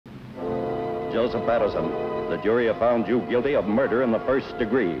Joseph Patterson, the jury have found you guilty of murder in the first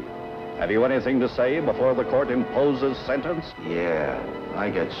degree. Have you anything to say before the court imposes sentence? Yeah, I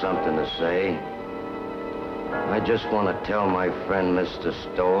got something to say. I just want to tell my friend, Mr.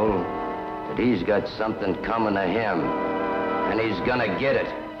 Stoll, that he's got something coming to him, and he's gonna get it.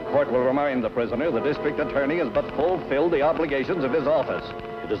 The court will remind the prisoner the district attorney has but fulfilled the obligations of his office.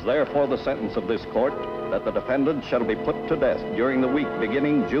 It is therefore the sentence of this court that the defendant shall be put to death during the week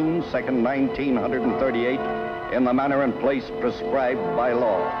beginning June 2nd, 1938, in the manner and place prescribed by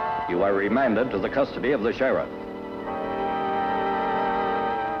law. You are remanded to the custody of the sheriff.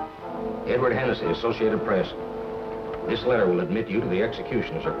 Edward Hennessy, Associated Press. This letter will admit you to the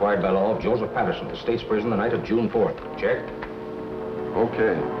execution as required by law of Joseph Patterson, the State's prison the night of June 4th. Check?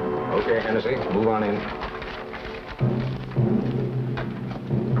 Okay. Okay, Hennessy, move on in.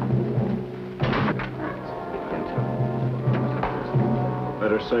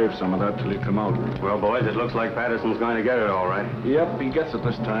 Better save some of that till you come out. Well, boys, it looks like Patterson's going to get it all right. Yep, he gets it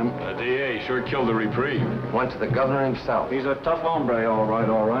this time. The DA sure killed the reprieve. Went to the governor himself. He's a tough hombre, all right,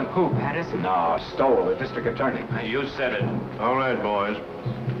 all right. Who, Patterson? No, Stoll, the district attorney. You said it. All right, boys.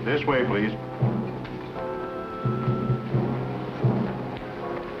 This way, please.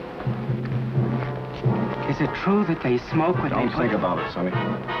 Is it true that they smoke when Don't think about it, Sonny.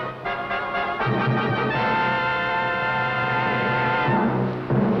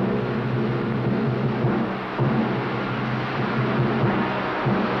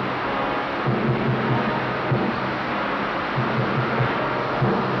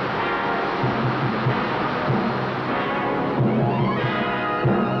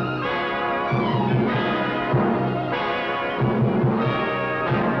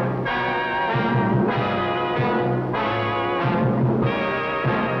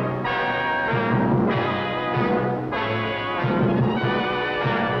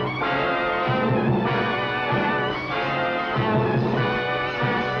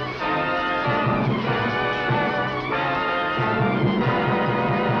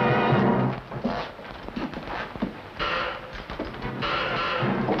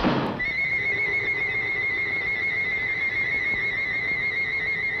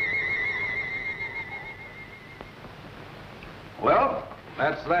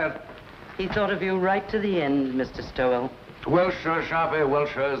 That's that. He thought of you right to the end, Mr. Stowell. Welshers, Sharpie,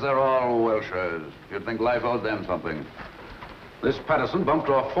 Welshers, they're all Welshers. You'd think life owed them something. This Patterson bumped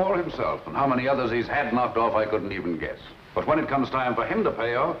off 4 himself, and how many others he's had knocked off, I couldn't even guess. But when it comes time for him to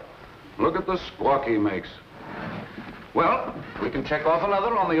pay off, look at the squawk he makes. Well, we can check off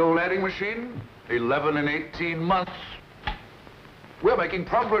another on the old adding machine. 11 in 18 months. We're making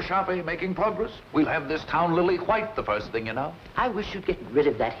progress, Sharpie, making progress. We'll have this town lily white the first thing you know. I wish you'd get rid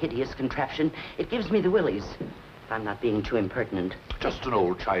of that hideous contraption. It gives me the willies, if I'm not being too impertinent. Just an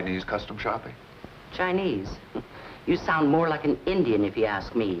old Chinese custom, Sharpie. Chinese? You sound more like an Indian, if you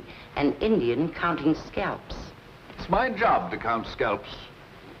ask me. An Indian counting scalps. It's my job to count scalps.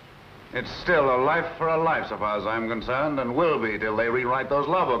 It's still a life for a life, so far as I'm concerned, and will be till they rewrite those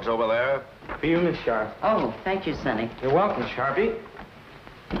law books over there. For you, Miss Sharp. Oh, thank you, Sonny. You're welcome, Sharpie.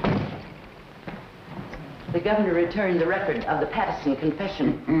 The governor returned the record of the Patterson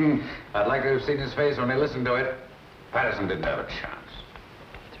confession. I'd like to have seen his face when he listened to it. Patterson didn't have a chance.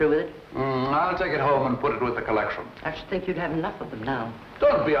 Through with it? I'll take it home and put it with the collection. I should think you'd have enough of them now.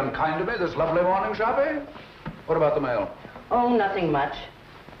 Don't be unkind to me this lovely morning, Sharpie. What about the mail? Oh, nothing much.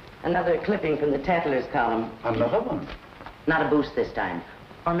 Another clipping from the Tattlers column. Another one? Not a boost this time.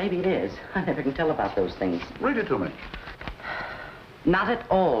 Or maybe it is. I never can tell about those things. Read it to me. Not at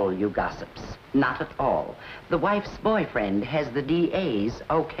all, you gossips. Not at all. The wife's boyfriend has the DA's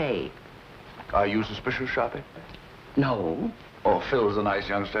okay. Are you suspicious, Sharpie? No. Oh, Phil's a nice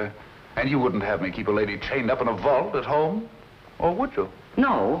youngster. And you wouldn't have me keep a lady chained up in a vault at home? Or would you?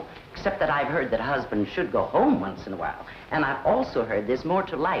 No, except that I've heard that husbands should go home once in a while. And I've also heard there's more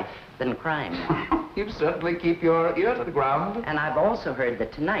to life than crime. You certainly keep your ear to the ground. And I've also heard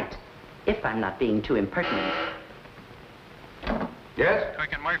that tonight, if I'm not being too impertinent... Yes?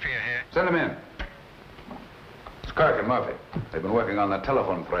 Kirk and Murphy are here. Send him in. It's Kirk and Murphy. They've been working on that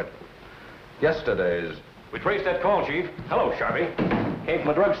telephone thread. Yesterday's... We traced that call, Chief. Hello, Sharpie. Came from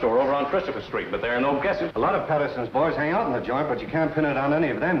a drugstore over on Christopher Street, but there are no guesses. A lot of Patterson's boys hang out in the joint, but you can't pin it on any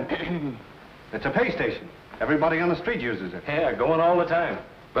of them. It's a pay station. Everybody on the street uses it. Yeah, going all the time.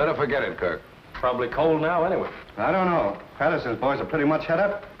 Better forget it, Kirk. Probably cold now anyway. I don't know. Patterson's boys are pretty much head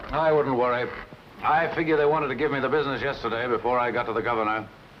up. I wouldn't worry. I figure they wanted to give me the business yesterday before I got to the governor.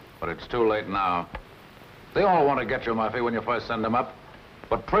 But it's too late now. They all want to get you, Murphy, when you first send them up.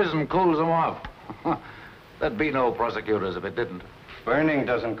 But prison cools them off. There'd be no prosecutors if it didn't. Burning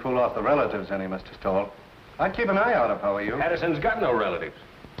doesn't cool off the relatives any, Mr. Stoll. I'd keep an eye out if I were you. Patterson's got no relatives.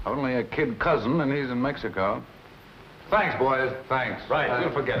 Only a kid cousin, and he's in Mexico. Thanks, boys. Thanks. Right,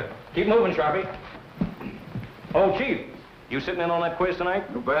 you'll forget it. Keep moving, Sharpie. Oh, Chief, you sitting in on that quiz tonight?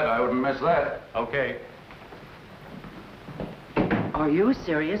 You bet. I wouldn't miss that. Okay. Are you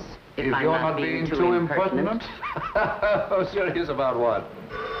serious? If I'm you're not being too impertinent. Oh, serious about what?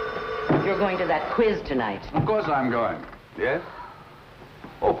 You're going to that quiz tonight. Of course I'm going. Yes?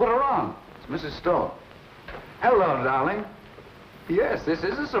 Oh, put her on. It's Mrs. Stoll. Hello, darling. Yes, this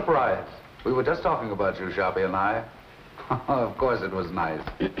is a surprise. We were just talking about you, Sharpie and I. Of course it was nice.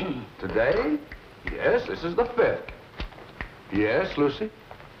 Today? Yes, this is the 5th. Yes, Lucy?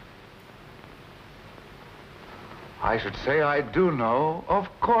 I should say I do know. Of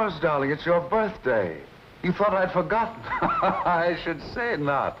course, darling, it's your birthday. You thought I'd forgotten. I should say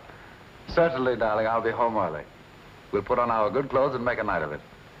not. Certainly, darling, I'll be home early. We'll put on our good clothes and make a night of it.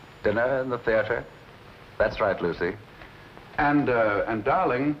 Dinner in the theater. That's right, Lucy. And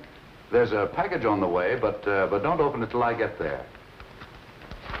darling, there's a package on the way, but don't open it till I get there.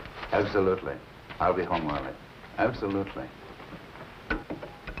 Absolutely. I'll be home early. Absolutely.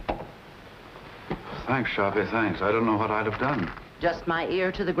 Thanks, Sharpie, thanks. I don't know what I'd have done. Just my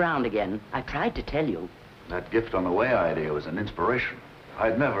ear to the ground again. I tried to tell you. That gift on the way idea was an inspiration.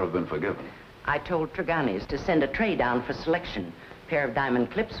 I'd never have been forgiven. I told Treganis to send a tray down for selection. A pair of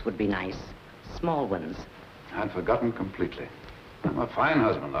diamond clips would be nice. Small ones. I'd forgotten completely. I'm a fine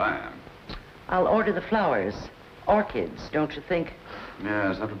husband, I am. I'll order the flowers. Orchids, don't you think?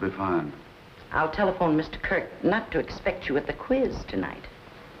 Yes, that would be fine. I'll telephone Mr. Kirk not to expect you at the quiz tonight.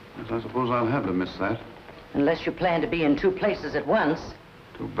 Yes, I suppose I'll have to miss that. Unless you plan to be in 2 places at once.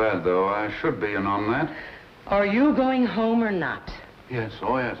 Too bad, though. I should be in on that. Are you going home or not? Yes,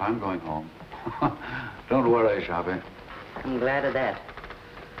 oh yes, I'm going home. Don't worry, Sharpie. I'm glad of that.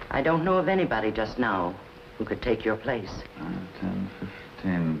 I don't know of anybody just now who could take your place. 10,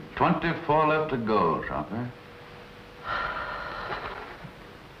 15, 24 left to go, Sharpie.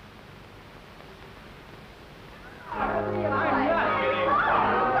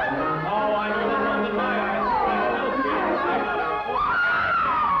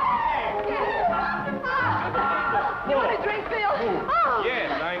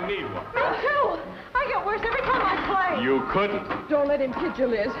 You couldn't. Don't let him kid you,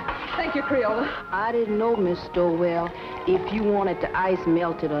 Liz. Thank you, Creola. I didn't know, Miss Stowell, if you wanted the ice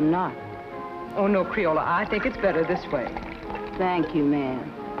melted or not. Oh, no, Creola. I think it's better this way. Thank you,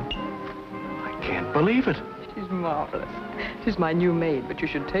 ma'am. I can't believe it. She's marvelous. She's my new maid, but you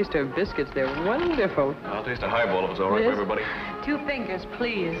should taste her biscuits. They're wonderful. I'll taste a highball if it's all right for everybody. 2 fingers,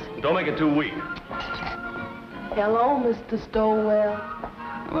 please. Don't make it too weak. Hello, Mr. Stowell.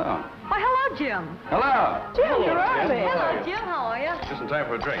 Hello. Why, hello, Jim. Hello. Jim, you're early. Hello, Jim. How are you? Just in time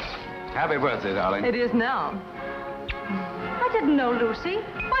for a drink. Happy birthday, darling. It is now. I didn't know, Lucy.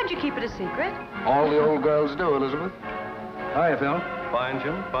 Why'd you keep it a secret? All the old girls do, Elizabeth. Hiya, Phil. Fine,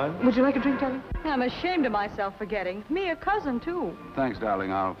 Jim, fine. Would you like a drink, darling? I'm ashamed of myself for getting. Me a cousin, too. Thanks,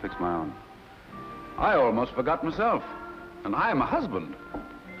 darling. I'll fix my own. I almost forgot myself. And I'm a husband.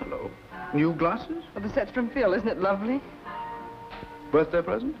 Hello. New glasses? Well, the set's from Phil. Isn't it lovely? Birthday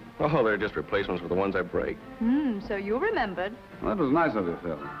present? Oh, they're just replacements for the ones I break. So you remembered. Well, that was nice of you,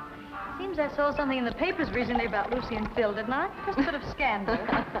 Phil. Seems I saw something in the papers recently about Lucy and Phil, didn't I? Just a bit of scandal.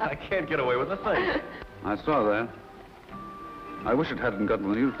 I can't get away with a thing. I saw that. I wish it hadn't gotten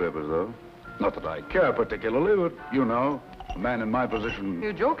the newspapers, though. Not that I care particularly, but you know, a man in my position...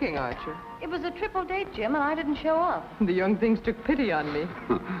 You're joking, aren't you? It was a triple date, Jim, and I didn't show up. The young things took pity on me.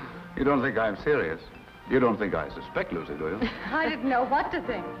 You don't think I'm serious? You don't think I suspect Lucy, do you? I didn't know what to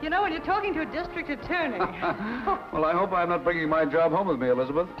think. You know, when you're talking to a district attorney. Well, I hope I'm not bringing my job home with me,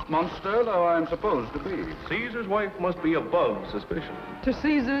 Elizabeth. Monster though I'm supposed to be. Caesar's wife must be above suspicion. To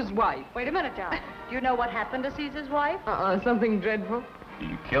Caesar's wife. Wait a minute, John. Do you know what happened to Caesar's wife? Something dreadful.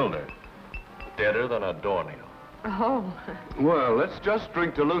 He killed her. Deader than a doornail. Oh. Well, let's just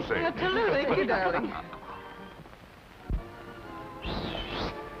drink to Lucy. To Lucy. Thank you, darling.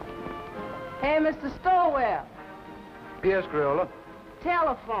 Hey, Mr. Stowell. Yes, Creola.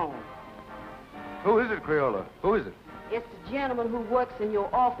 Telephone. Who is it, Creola? Who is it? It's the gentleman who works in your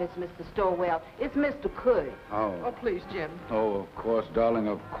office, Mr. Stowell. It's Mr. Curry. Oh. Oh, please, Jim. Oh, of course, darling,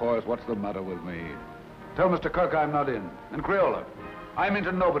 of course. What's the matter with me? Tell Mr. Kirk I'm not in. And Creola, I'm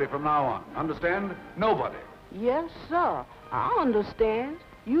into nobody from now on. Understand? Nobody. Yes, sir. I understand.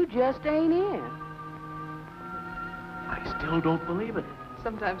 You just ain't in. I still don't believe it.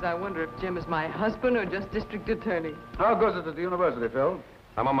 Sometimes I wonder if Jim is my husband or just district attorney. How goes it at the university, Phil?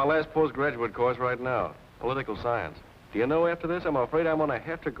 I'm on my last postgraduate course right now. Political science. Do you know, after this, I'm afraid I'm going to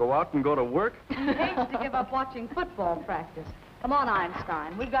have to go out and go to work? He hates to give up watching football practice. Come on,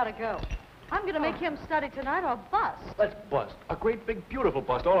 Einstein. We've got to go. I'm going to make him study tonight or bust. Let's bust. A great, big, beautiful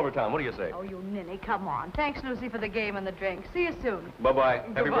bust all over town. What do you say? Oh, you ninny, come on. Thanks, Lucy, for the game and the drink. See you soon. Bye-bye.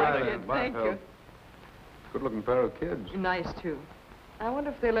 Happy Goodbye, birthday. kid. Thank you. Good-looking pair of kids. Nice, too. I wonder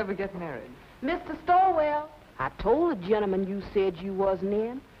if they'll ever get married. Mr. Stowell, I told the gentleman you said you wasn't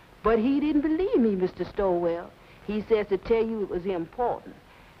in, but he didn't believe me, Mr. Stowell. He says to tell you it was important,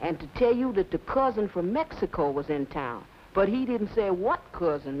 and to tell you that the cousin from Mexico was in town. But he didn't say what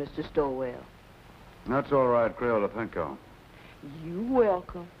cousin, Mr. Stowell. That's all right, Crayola. Thank you. You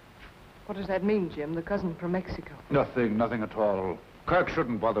welcome. What does that mean, Jim? The cousin from Mexico? Nothing at all. Kirk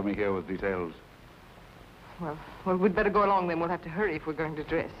shouldn't bother me here with details. Well, we'd better go along then. We'll have to hurry if we're going to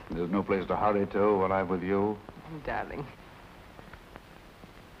dress. There's no place to hurry to when I'm with you. Oh, darling.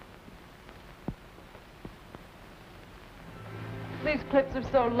 These clips are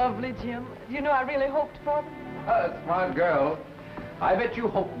so lovely, Jim. You know, I really hoped for them. Smart girl. I bet you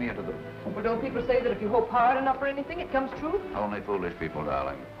hoped me into them. Well, don't people say that if you hope hard enough for anything, it comes true? Only foolish people,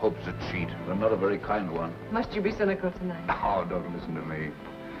 darling. Hope's a cheat, and not a very kind one. Must you be cynical tonight? Oh, don't listen to me.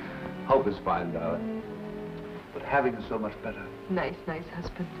 Hope is fine, darling. But having is so much better. Nice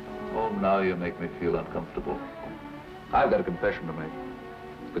husband. Oh, now you make me feel uncomfortable. I've got a confession to make.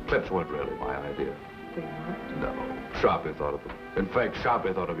 The clips weren't really my idea. They weren't? No. Sharpie thought of them. In fact,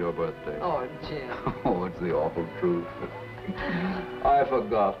 Sharpie thought of your birthday. Oh, Jim. Oh, it's the awful truth. I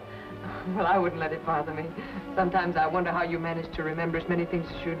forgot. Well, I wouldn't let it bother me. Sometimes I wonder how you manage to remember as many things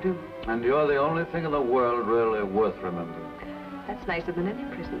as you do. And you're the only thing in the world really worth remembering. That's nicer than any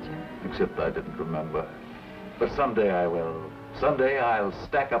present, Jim. Except I didn't remember. But someday I will. Someday I'll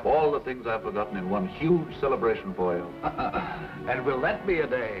stack up all the things I've forgotten in one huge celebration for you. And will that be a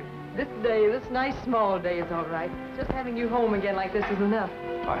day? This day, this nice small day is all right. Just having you home again like this is enough.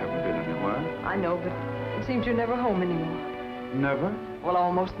 I haven't been anywhere. I know, but it seems you're never home anymore. Never? Well,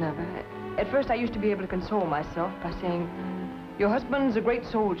 almost never. At first, I used to be able to console myself by saying, your husband's a great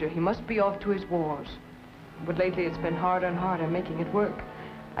soldier. He must be off to his wars. But lately, it's been harder and harder making it work.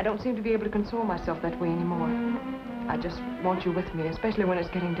 I don't seem to be able to console myself that way anymore. I just want you with me, especially when it's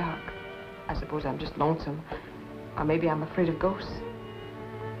getting dark. I suppose I'm just lonesome. Or maybe I'm afraid of ghosts.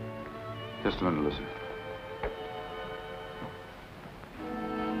 Just a minute, Lucy.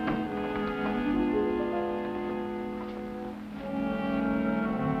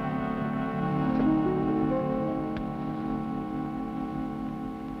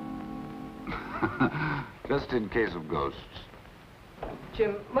 Just in case of ghosts.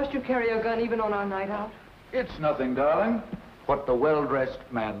 Jim, must you carry a gun even on our night out? It's nothing, darling. What the well-dressed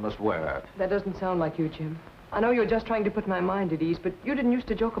man must wear. That doesn't sound like you, Jim. I know you're just trying to put my mind at ease, but you didn't used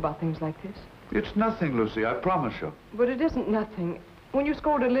to joke about things like this. It's nothing, Lucy, I promise you. But it isn't nothing. When you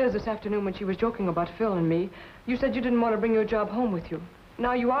scolded Liz this afternoon when she was joking about Phil and me, you said you didn't want to bring your job home with you.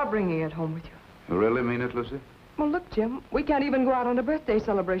 Now you are bringing it home with you. You really mean it, Lucy? Well, look, Jim, we can't even go out on a birthday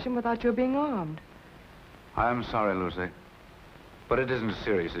celebration without your being armed. I'm sorry, Lucy. But it isn't as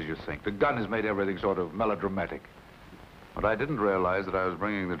serious as you think. The gun has made everything sort of melodramatic. But I didn't realize that I was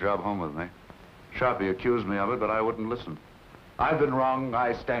bringing the job home with me. Sharpie accused me of it, but I wouldn't listen. I've been wrong.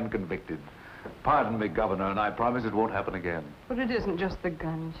 I stand convicted. Pardon me, Governor, and I promise it won't happen again. But it isn't just the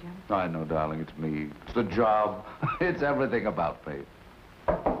gun, Jim. I know, darling. It's me. It's the job. It's everything about me.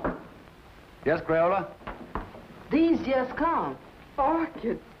 Yes, Crayola? These just come.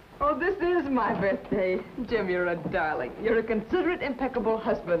 Orchid. Oh, this is my birthday. Jim, you're a darling. You're a considerate, impeccable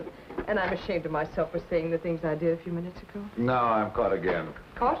husband. And I'm ashamed of myself for saying the things I did a few minutes ago. Now I'm caught again.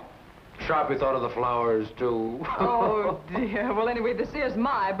 Caught? Sharpie thought of the flowers, too. Oh, dear. Well, anyway, this is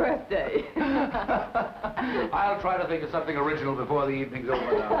my birthday. I'll try to think of something original before the evening's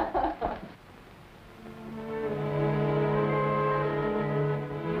over now.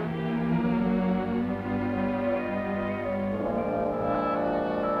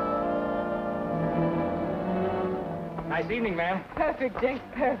 Nice evening, ma'am. Perfect, Jenks,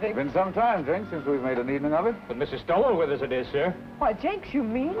 perfect. Been some time, Jenks, since we've made an evening of it. But Mrs. Stowell with us it is, sir. Why, Jenks, you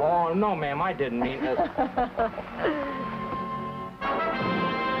mean? Oh, no, ma'am, I didn't mean it.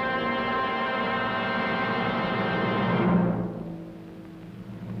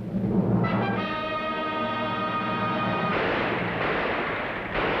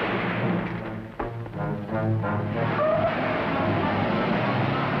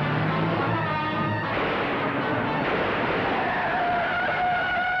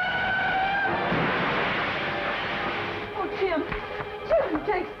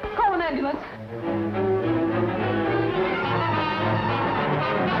 Jenks, call an ambulance.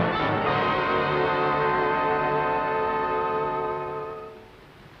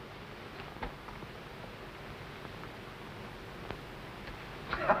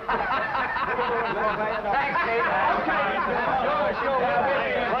 Well,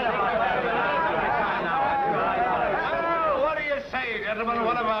 what do you say, gentlemen?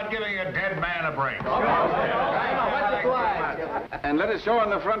 What about giving a dead man a break? And let it show on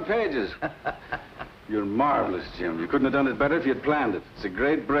the front pages. You're marvelous, Jim. You couldn't have done it better if you'd planned it. It's a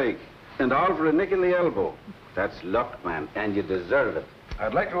great break. And all for a nick in the elbow. That's luck, man, and you deserve it.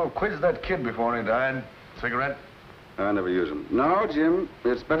 I'd like to have quizzed that kid before he died. Cigarette? I never use them. No, Jim,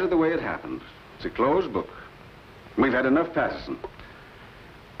 it's better the way it happened. It's a closed book. We've had enough Patterson.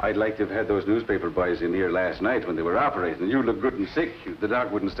 I'd like to have had those newspaper boys in here last night when they were operating. You look good and sick. The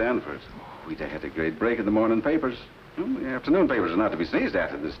doc wouldn't stand for it. Oh, we'd have had a great break in the morning papers. Well, the afternoon papers are not to be sneezed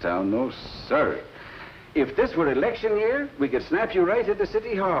at in this town. No, sir. If this were election year, we could snap you right into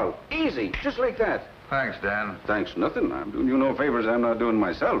City Hall. Easy, just like that. Thanks, Dan. Thanks nothing. I'm doing you no favors I'm not doing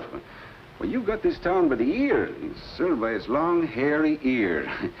myself. Well, you've got this town by the ear. Sir, by its long, hairy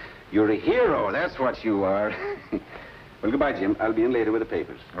ear. You're a hero, that's what you are. Well, goodbye, Jim. I'll be in later with the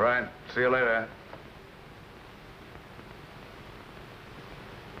papers. All right. See you later.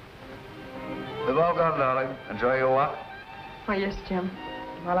 We've all gone, darling. Enjoy your walk. Oh, yes, Jim.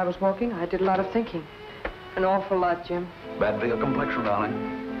 While I was walking, I did a lot of thinking. An awful lot, Jim. Bad for your complexion, darling.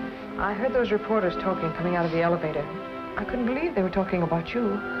 I heard those reporters talking coming out of the elevator. I couldn't believe they were talking about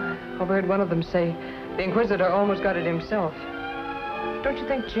you. I overheard one of them say, the Inquisitor almost got it himself. Don't you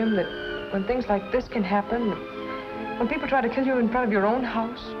think, Jim, that when things like this can happen, when people try to kill you in front of your own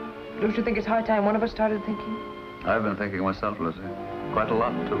house, don't you think it's high time one of us started thinking? I've been thinking myself, Lucy. Quite a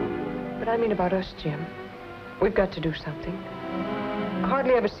lot, too. But I mean about us, Jim. We've got to do something.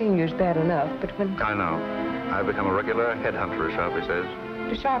 Hardly ever seeing you is bad enough, but when... I know. I've become a regular headhunter, as Sharpie says.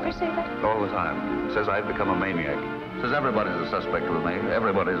 Does Sharpie say that? All the time. Says I've become a maniac. Says everybody's a suspect with me.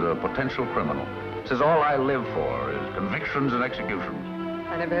 Everybody's a potential criminal. Says all I live for is convictions and executions.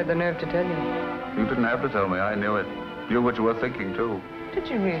 I never had the nerve to tell you. You didn't have to tell me. I knew it. You knew what you were thinking, too. Did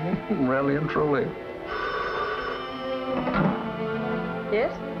you really? Really and truly.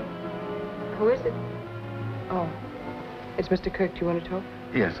 Yes? Who is it? Oh, it's Mr. Kirk. Do you want to talk?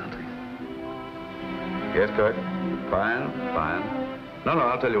 Yes, Auntie. Yes, Kirk? Fine, fine. No,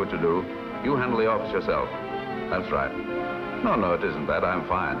 I'll tell you what to do. You handle the office yourself. That's right. No, it isn't that. I'm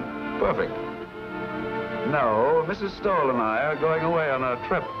fine. Perfect. No, Mrs. Stoll and I are going away on a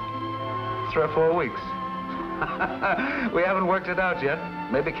trip. 3 or 4 weeks. We haven't worked it out yet.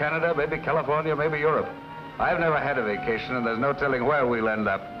 Maybe Canada, maybe California, maybe Europe. I've never had a vacation, and there's no telling where we'll end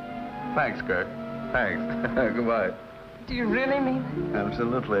up. Thanks, Kirk. Thanks. Goodbye. Do you really mean it?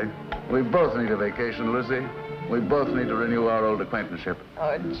 Absolutely. We both need a vacation, Lucy. We both need to renew our old acquaintanceship.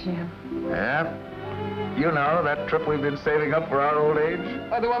 Oh, Jim. Yeah? You know, that trip we've been saving up for our old age?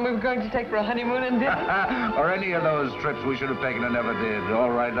 Or the one we were going to take for a honeymoon and dinner? Or any of those trips we should have taken and never did. All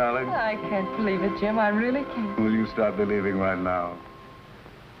right, darling? I can't believe it, Jim. I really can't. Will you start believing right now?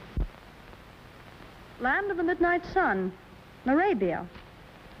 Land of the midnight sun, Arabia,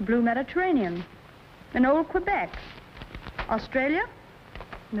 blue Mediterranean, in old Quebec, Australia,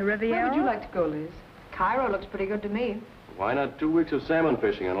 the Riviera. Where would you like to go, Liz? Cairo looks pretty good to me. Why not 2 weeks of salmon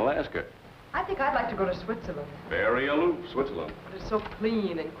fishing in Alaska? I think I'd like to go to Switzerland. Very aloof, Switzerland. But it's so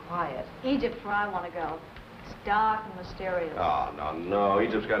clean and quiet. Egypt's where I want to go. It's dark and mysterious. Oh, no.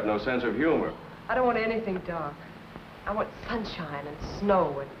 Egypt's got no sense of humor. I don't want anything dark. I want sunshine and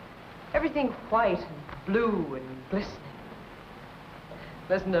snow and everything white and blue and glistening.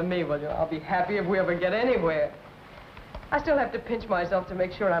 Listen to me, will you? I'll be happy if we ever get anywhere. I still have to pinch myself to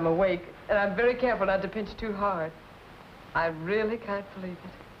make sure I'm awake, and I'm very careful not to pinch too hard. I really can't believe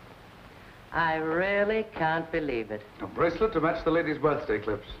it. I really can't believe it. A bracelet to match the lady's birthday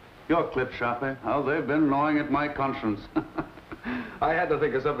clips. Your clips, Sharpie. How they've been gnawing at my conscience. I had to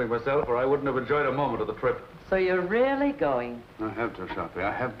think of something myself, or I wouldn't have enjoyed a moment of the trip. So you're really going? I have to, Sharpie.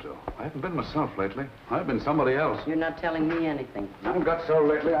 I have to. I haven't been myself lately. I've been somebody else. You're not telling me anything. I've got so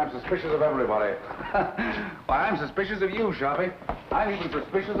lately, I'm suspicious of everybody. Why, I'm suspicious of you, Sharpie. I'm even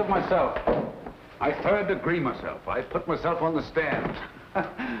suspicious of myself. I third-degree myself. I put myself on the stand.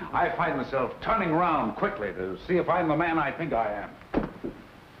 I find myself turning around quickly to see if I'm the man I think I am.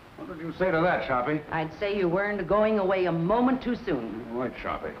 What would you say to that, Sharpie? I'd say you weren't going away a moment too soon. Right,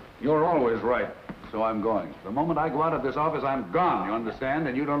 Sharpie. You're always right. So I'm going. The moment I go out of this office, I'm gone, you understand?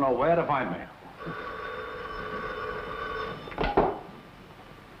 And you don't know where to find me.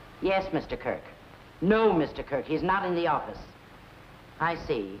 Yes, Mr. Kirk. No, Mr. Kirk, he's not in the office. I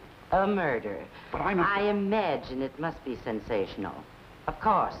see. A murder. But I'm not... I imagine it must be sensational. Of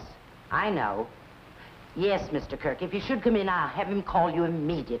course. I know. Yes, Mr. Kirk, if you should come in, I'll have him call you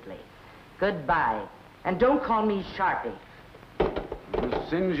immediately. Goodbye. And don't call me Sharpie. The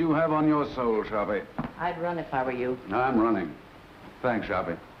sins you have on your soul, Sharpie. I'd run if I were you. I'm running. Thanks,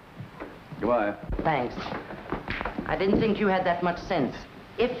 Sharpie. Goodbye. Thanks. I didn't think you had that much sense.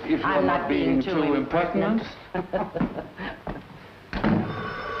 If you're I'm not being too impertinent.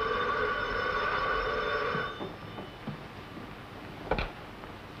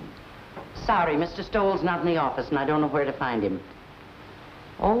 Sorry, Mr. Stoll's not in the office, and I don't know where to find him.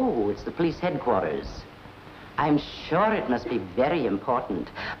 Oh, it's the police headquarters. I'm sure it must be very important,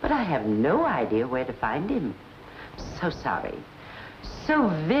 but I have no idea where to find him. So sorry. So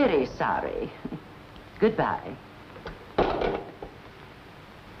very sorry. Goodbye.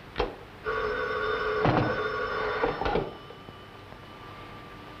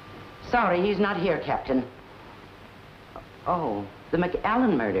 Sorry, he's not here, Captain. Oh, the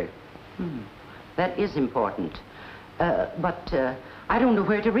McAllen murder. That is important. But I don't know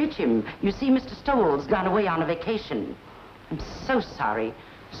where to reach him. You see, Mr. Stoll's gone away on a vacation. I'm so sorry.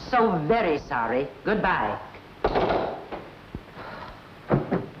 So very sorry. Goodbye.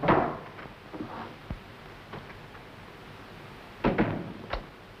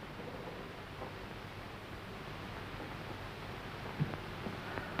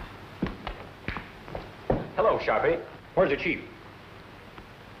 Hello, Sharpie. Where's the chief?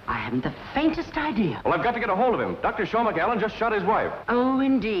 I haven't the faintest idea. Well, I've got to get a hold of him. Dr. Shaw McAllen just shot his wife. Oh,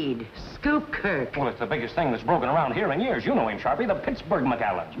 indeed. Scoop Kirk. Well, it's the biggest thing that's broken around here in years. You know him, Sharpie, the Pittsburgh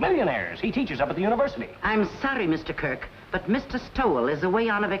McAllens. Millionaires. He teaches up at the university. I'm sorry, Mr. Kirk, but Mr. Stoll is away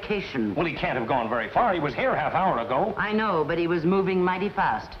on a vacation. Well, he can't have gone very far. He was here half hour ago. I know, but he was moving mighty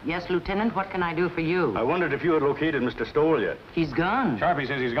fast. Yes, Lieutenant, what can I do for you? I wondered if you had located Mr. Stoll yet. He's gone. Sharpie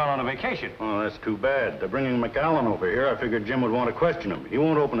says he's gone on a vacation. Oh, that's too bad. They're bringing McAllen over here. I figured Jim would want to question him. He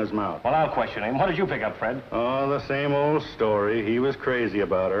won't open his mouth. Well, I'll question him. What did you pick up, Fred? Oh, the same old story. He was crazy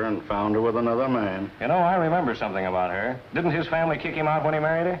about her and found her with another man. You know, I remember something about her. Didn't his family kick him out when he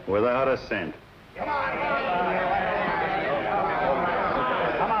married her? Without a cent. Come on,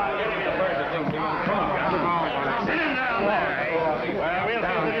 give me a first thing. Sit him down there. Well, we'll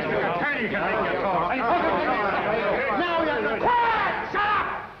have the district attorney can make your call. Now you're quiet! Shut up!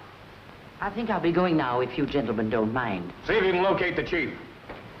 I think I'll be going now, if you gentlemen don't mind. See if you can locate the chief.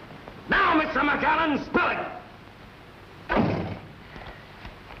 Now, Mr. McAllen, spill it!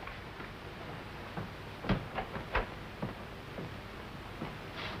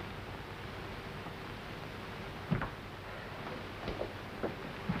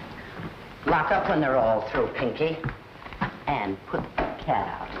 Lock up when they're all through, Pinky. And put the cat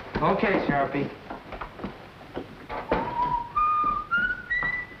out. Okay, Sharpie.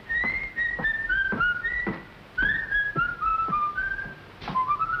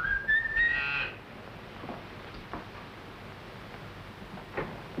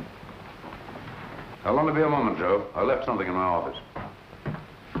 I'll only be a moment, Joe. I left something in my office.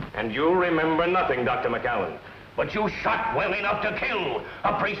 And you remember nothing, Dr. McAllen. But you shot well enough to kill.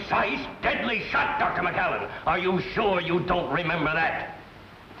 A precise, deadly shot, Dr. McAllen. Are you sure you don't remember that?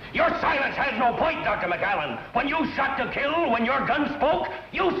 Your silence has no point, Dr. McAllen. When you shot to kill, when your gun spoke,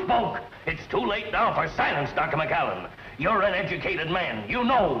 you spoke. It's too late now for silence, Dr. McAllen. You're an educated man. You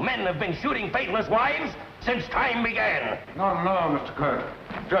know men have been shooting faithless wives since time began. No, Mr. Kirk.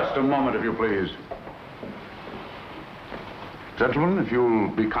 Just a moment, if you please. Gentlemen, if you'll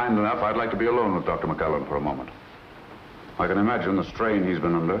be kind enough, I'd like to be alone with Dr. McAllen for a moment. I can imagine the strain he's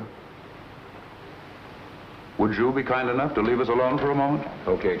been under. Would you be kind enough to leave us alone for a moment?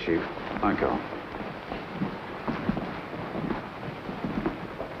 Okay, Chief. Thank you.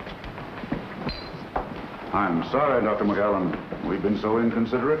 I'm sorry, Dr. McAllen. We've been so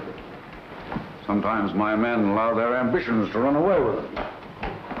inconsiderate. Sometimes my men allow their ambitions to run away with them.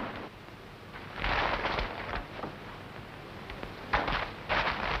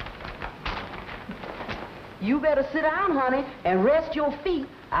 You better sit down, honey, and rest your feet.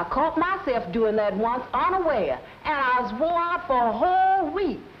 I caught myself doing that once unaware, and I was wore out for a whole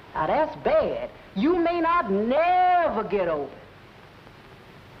week. Now, that's bad. You may not never get over it.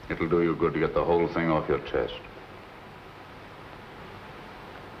 It'll do you good to get the whole thing off your chest.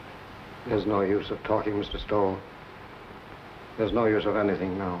 There's no use of talking, Mr. Stoll. There's no use of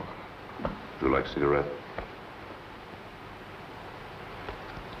anything now. Would you like a cigarette?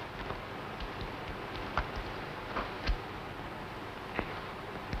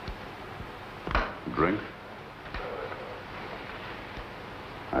 Drink?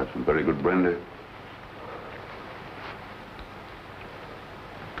 I have some very good brandy.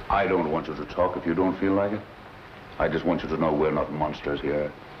 I don't want you to talk if you don't feel like it. I just want you to know we're not monsters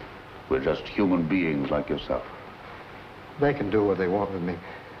here. We're just human beings like yourself. They can do what they want with me.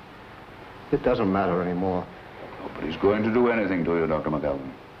 It doesn't matter anymore. Nobody's going to do anything to you, Dr.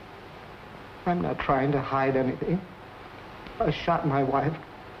 McAllen. I'm not trying to hide anything. I shot my wife.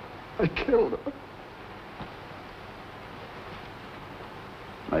 I killed her.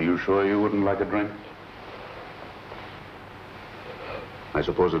 Are you sure you wouldn't like a drink? I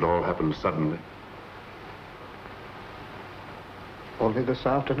suppose it all happened suddenly. Only this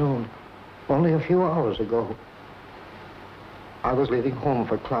afternoon. Only a few hours ago. I was leaving home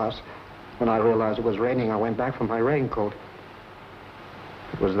for class. When I realized it was raining, I went back for my raincoat.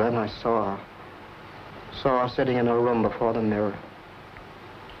 It was then I saw her sitting in her room before the mirror.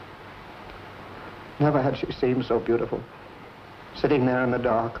 Never had she seemed so beautiful. Sitting there in the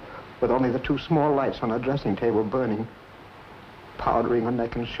dark, with only the two small lights on her dressing table burning, powdering her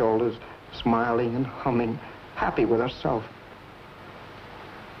neck and shoulders, smiling and humming, happy with herself.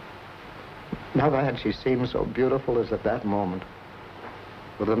 Never had she seemed so beautiful as at that moment,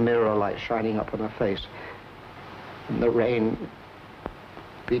 with the mirror light shining up on her face, and the rain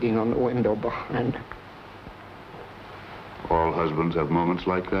beating on the window behind her. All husbands have moments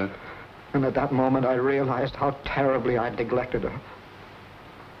like that. And at that moment, I realized how terribly I'd neglected her.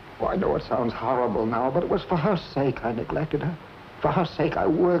 Oh, I know it sounds horrible now, but it was for her sake I neglected her. For her sake, I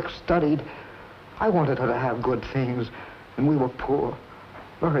worked, studied. I wanted her to have good things, and we were poor,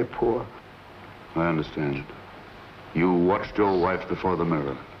 very poor. I understand. You watched your wife before the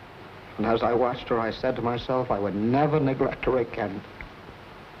mirror. And as I watched her, I said to myself I would never neglect her again.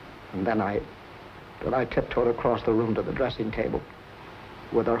 And then I tiptoed across the room to the dressing table.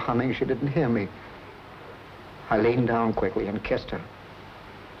 With her humming, she didn't hear me. I leaned down quickly and kissed her.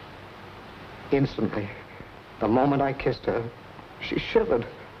 Instantly, the moment I kissed her, she shivered.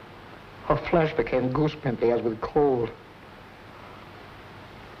 Her flesh became goose-pimply as with cold.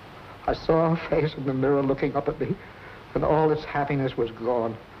 I saw her face in the mirror looking up at me, and all its happiness was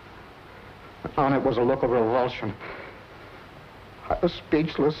gone. On it was a look of revulsion. I was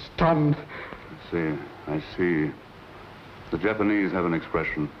speechless, stunned. I see. The Japanese have an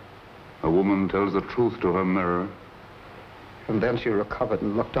expression. A woman tells the truth to her mirror. And then she recovered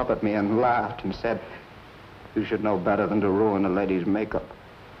and looked up at me and laughed and said, "You should know better than to ruin a lady's makeup."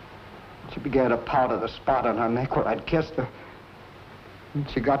 She began to powder the spot on her neck where I'd kissed her. And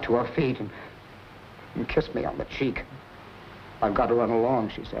she got to her feet and kissed me on the cheek. "I've got to run along,"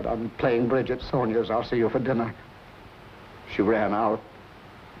 she said. "I'm playing bridge at Sonia's. I'll see you for dinner." She ran out.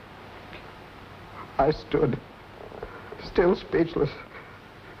 I stood, still speechless,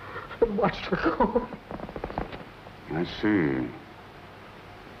 and watched her go. I see.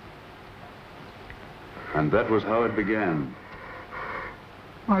 And that was how it began.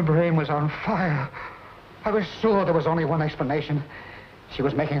 My brain was on fire. I was sure there was only one explanation. She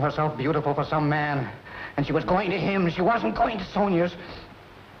was making herself beautiful for some man, and she was going to him. She wasn't going to Sonia's.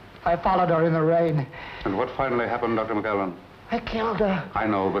 I followed her in the rain. And what finally happened, Dr. McAllen? I killed her. I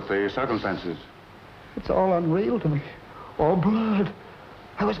know, but the circumstances. It's all unreal to me. All blurred.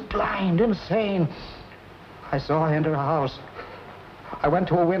 I was blind, insane. I saw her enter a house. I went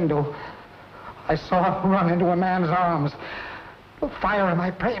to a window. I saw her run into a man's arms. The fire in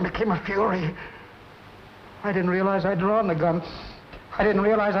my brain became a fury. I didn't realize I'd drawn the gun. I didn't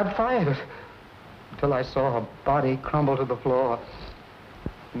realize I'd fired it. Until I saw her body crumble to the floor.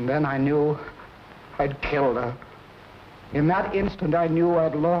 And then I knew I'd killed her. In that instant, I knew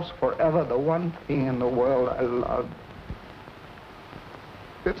I'd lost forever the one thing in the world I loved.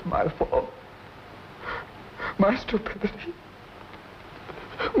 It's my fault. My stupidity.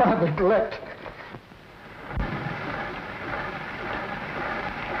 My neglect.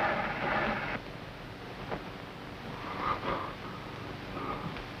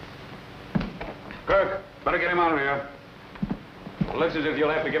 Kirk, better get him out of here. It looks as if you'll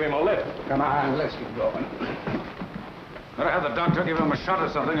have to give him a lift. Come on, let's get going. Better have the doctor give him a shot or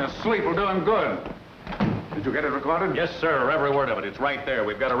something. A sleep will do him good. Did you get it recorded? Yes, sir. Every word of it. It's right there.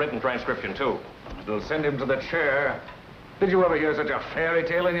 We've got a written transcription, too. It'll send him to the chair. Did you ever hear such a fairy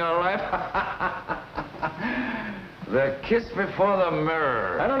tale in your life? The kiss before the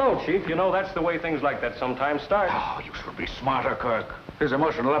mirror. I don't know, Chief. You know, that's the way things like that sometimes start. Oh, you should be smarter, Kirk. His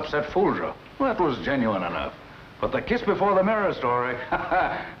emotional upset fooled you. Well, that was genuine enough. But the kiss before the mirror story,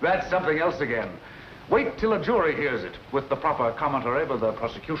 that's something else again. Wait till a jury hears it, with the proper commentary by the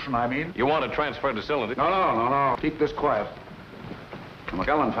prosecution, I mean. You want to transfer to Cylinder? No. Keep this quiet. The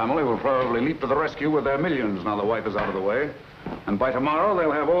McAllen family will probably leap to the rescue with their millions now the wife is out of the way. And by tomorrow,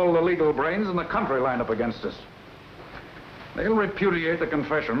 they'll have all the legal brains in the country lined up against us. They'll repudiate the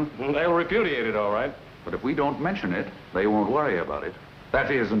confession. They'll repudiate it, all right. But if we don't mention it, they won't worry about it.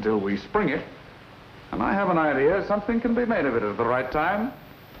 That is, until we spring it. And I have an idea something can be made of it at the right time.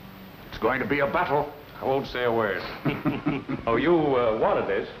 It's going to be a battle. I won't say a word. Oh, you wanted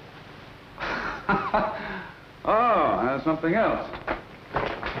this. Oh, that's something else.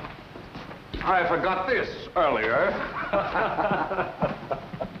 I forgot this earlier.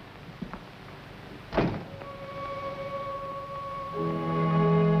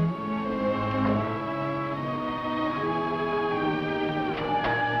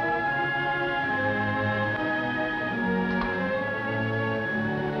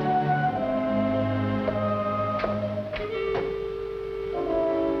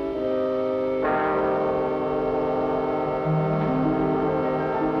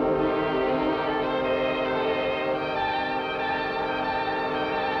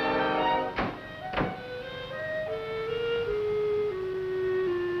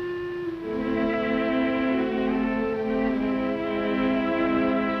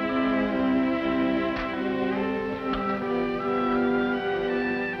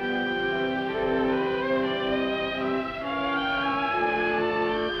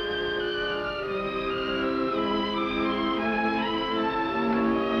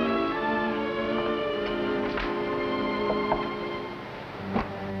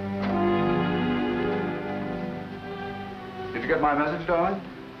 Get my message, darling?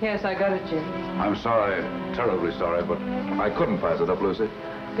 Yes, I got it, Jim. I'm sorry, terribly sorry, but I couldn't pass it up, Lucy.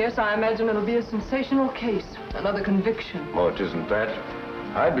 Yes, I imagine it'll be a sensational case. Another conviction. Oh, it isn't that.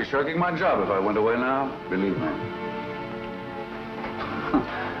 I'd be shirking my job if I went away now, believe me.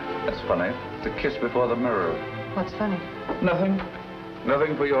 That's funny. The kiss before the mirror. What's funny? Nothing.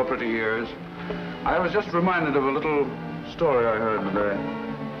 Nothing for your pretty ears. I was just reminded of a little story I heard today.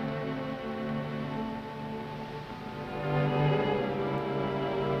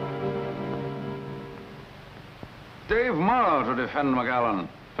 Dave Morrow to defend McAllen.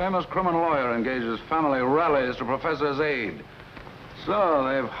 Famous criminal lawyer engages family rallies to professor's aid. So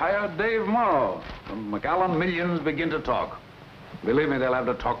they've hired Dave Morrow. From McAllen, millions begin to talk. Believe me, they'll have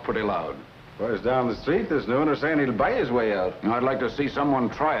to talk pretty loud. Boys down the street this noon are saying he'll buy his way out. I'd like to see someone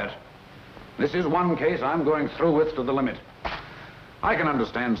try it. This is one case I'm going through with to the limit. I can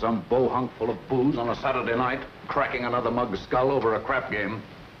understand some bohunk full of booze on a Saturday night cracking another mug's skull over a crap game.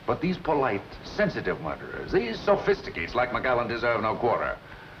 But these polite, sensitive murderers, these sophisticates like McAllen deserve no quarter.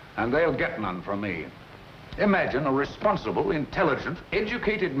 And they'll get none from me. Imagine a responsible, intelligent,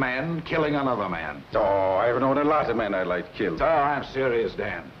 educated man killing another man. Oh, I've known a lot of men I'd like to kill. Oh, I'm serious,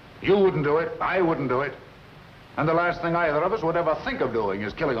 Dan. You wouldn't do it. I wouldn't do it. And the last thing either of us would ever think of doing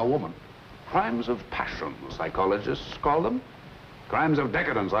is killing a woman. Crimes of passion, psychologists call them. Crimes of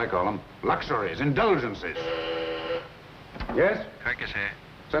decadence, I call them. Luxuries, indulgences. Yes? Kirk is here.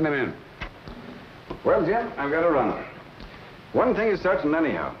 Send him in. Well, Jim, I've got to run. One thing is certain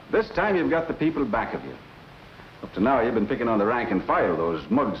anyhow. This time you've got the people back of you. Up to now, you've been picking on the rank and file, those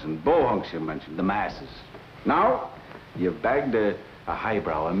mugs and bohunks you mentioned, the masses. Now, you've bagged a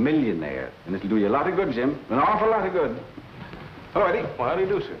highbrow, a millionaire, and it'll do you a lot of good, Jim. An awful lot of good. Hello, Eddie. Well, how do you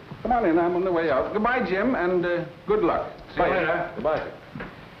do, sir? Come on in, I'm on the way out. Goodbye, Jim, and good luck. See you later. Goodbye, sir.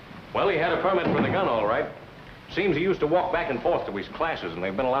 Well, he had a permit for the gun, all right. Seems he used to walk back and forth to his classes, and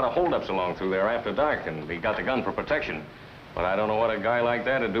there've been a lot of holdups along through there after dark, and he got the gun for protection. But I don't know what a guy like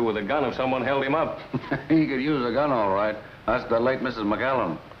that would do with a gun if someone held him up. He could use a gun, all right. That's the late Mrs.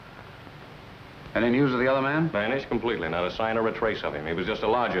 McAllen. Any news of the other man? Vanished completely. Not a sign or a trace of him. He was just a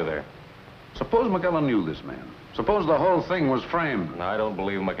lodger there. Suppose McAllen knew this man. Suppose the whole thing was framed. I don't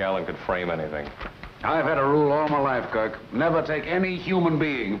believe McAllen could frame anything. I've had a rule all my life, Kirk. Never take any human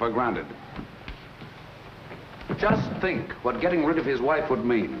being for granted. Just think what getting rid of his wife would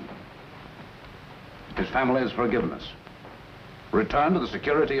mean. His family's forgiveness. Return to the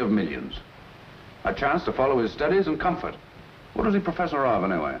security of millions. A chance to follow his studies and comfort. What is he professor of,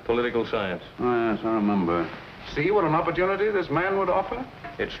 anyway? Political science. Oh, yes, I remember. See what an opportunity this man would offer?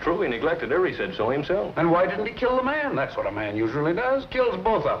 It's true, he neglected her. He said so himself. And why didn't he kill the man? That's what a man usually does. Kills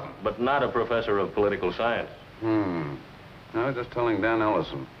both of them. But not a professor of political science. I was just telling Dan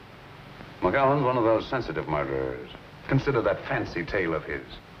Ellison. McAllen's one of those sensitive murderers. Consider that fancy tale of his.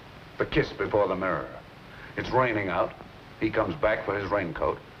 The kiss before the mirror. It's raining out. He comes back for his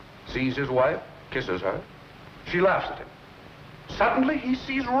raincoat, sees his wife, kisses her. She laughs at him. Suddenly, he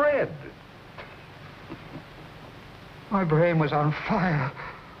sees red. My brain was on fire.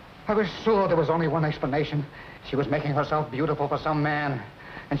 I was sure there was only one explanation. She was making herself beautiful for some man,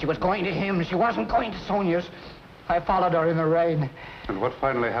 and she was going to him. She wasn't going to Sonia's. I followed her in the rain. And what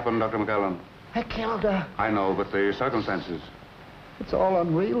finally happened, Dr. McAllen? I killed her. I know, but the circumstances. It's all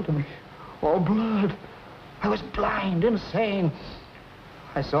unreal to me. All blurred. I was blind, insane.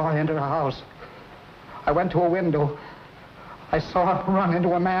 I saw her enter a house. I went to a window. I saw her run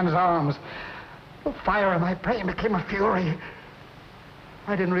into a man's arms. The fire in my brain became a fury.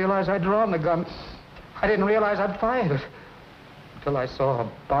 I didn't realize I'd drawn the gun. I didn't realize I'd fired it. Until I saw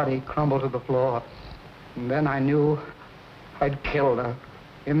her body crumble to the floor. And then I knew I'd killed her.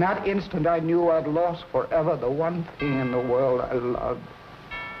 In that instant, I knew I'd lost forever the one thing in the world I loved.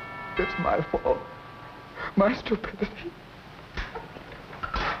 It's my fault. My stupidity.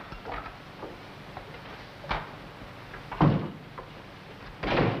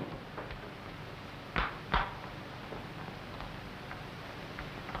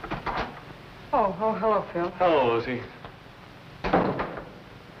 Oh, hello, Phil. Hello, Lucy.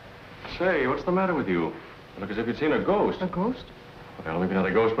 Say, what's the matter with you? You look as if you'd seen a ghost. A ghost? Well, maybe not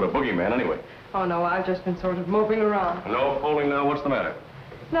a ghost, but a boogeyman anyway. Oh, no, I've just been sort of moping around. No fooling now. What's the matter?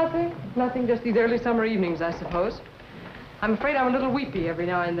 Nothing, just these early summer evenings, I suppose. I'm afraid I'm a little weepy every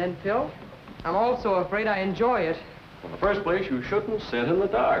now and then, Phil. I'm also afraid I enjoy it. In the first place, you shouldn't sit in the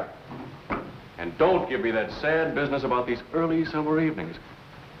dark. And don't give me that sad business about these early summer evenings.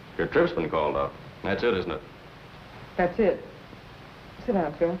 Your trip's been called off. That's it, isn't it? That's it. Sit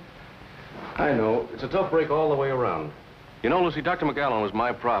down, Phil. I know. It's a tough break all the way around. You know, Lucy, Dr. McAllen was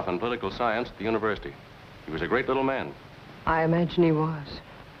my prof in political science at the university. He was a great little man. I imagine he was.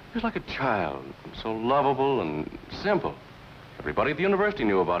 He was like a child, so lovable and simple. Everybody at the university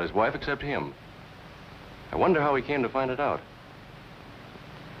knew about his wife except him. I wonder how he came to find it out.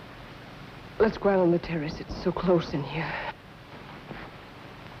 Let's go out on the terrace. It's so close in here.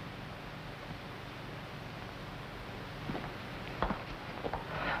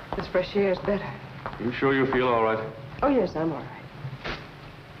 This fresh air is better. You sure you feel all right? Oh, yes, I'm all right.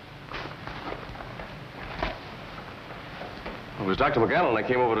 It was Dr. McAllen I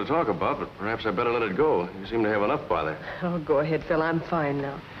came over to talk about, but perhaps I better let it go. You seem to have enough bother. Oh, go ahead, Phil. I'm fine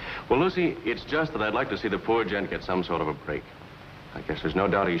now. Well, Lucy, it's just that I'd like to see the poor gent get some sort of a break. I guess there's no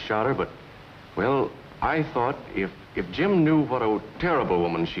doubt he shot her, but, well, I thought if Jim knew what a terrible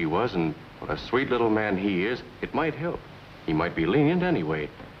woman she was and what a sweet little man he is, it might help. He might be lenient anyway.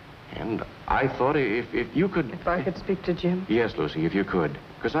 And I thought if you could... If I could speak to Jim? Yes, Lucy, if you could.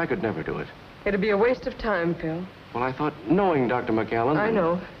 Because I could never do it. It'd be a waste of time, Phil. Well, I thought knowing Dr. McAllen... I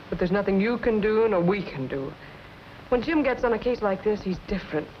know, but there's nothing you can do nor we can do. When Jim gets on a case like this, he's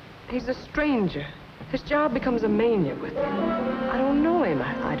different. He's a stranger. His job becomes a mania with him. I don't know him.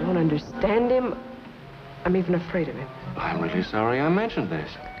 I don't understand him. I'm even afraid of him. I'm really sorry I mentioned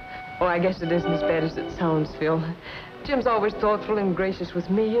this. Oh, I guess it isn't as bad as it sounds, Phil. Jim's always thoughtful and gracious with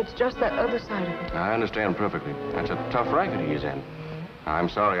me. It's just that other side of it. I understand perfectly. That's a tough racket he's in. I'm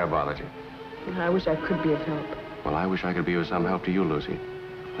sorry I bothered you. I wish I could be of help. Well, I wish I could be of some help to you, Lucy.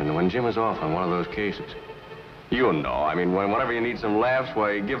 And when Jim is off on one of those cases, you know, I mean, whenever you need some laughs,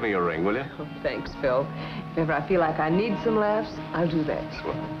 why, give me a ring, will you? Oh, thanks, Phil. If ever I feel like I need some laughs, I'll do that.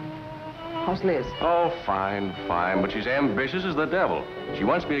 Swell. How's Liz? Oh, fine, fine. But she's ambitious as the devil. She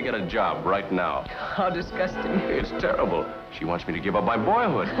wants me to get a job right now. How disgusting. It's terrible. She wants me to give up my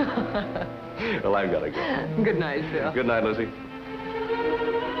boyhood. Well, I've got to go. Good night, Phil. Good night, Lucy.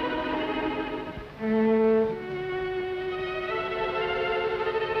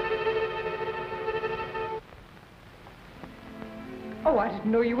 Oh, I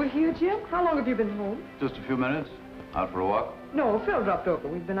didn't know you were here, Jim. How long have you been home? Just a few minutes. Out for a walk? No, Phil dropped over.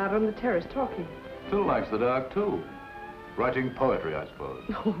 We've been out on the terrace talking. Phil likes the dark, too. Writing poetry, I suppose.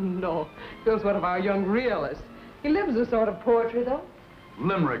 Oh, no. Phil's one of our young realists. He lives a sort of poetry, though.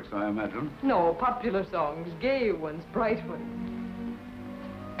 Limericks, I imagine. No, popular songs, gay ones, bright ones.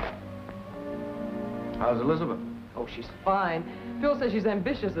 How's Elizabeth? Oh, she's fine. Phil says she's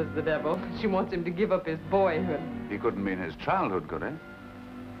ambitious as the devil. She wants him to give up his boyhood. He couldn't mean his childhood, could he?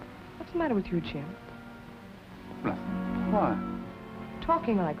 What's the matter with you, Jim? Nothing. Why?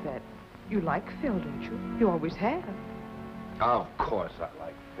 Talking like that. You like Phil, don't you? You always have. Of course I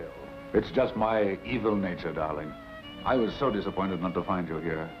like Phil. It's just my evil nature, darling. I was so disappointed not to find you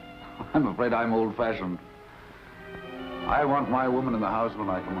here. I'm afraid I'm old-fashioned. I want my woman in the house when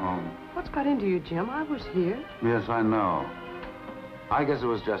I come home. What's got into you, Jim? I was here. Yes, I know. I guess it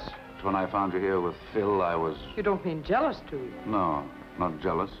was just when I found you here with Phil, I was... You don't mean jealous, do you? No, not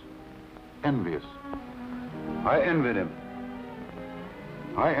jealous. Envious. I envied him.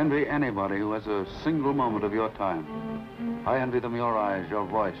 I envy anybody who has a single moment of your time. I envy them your eyes, your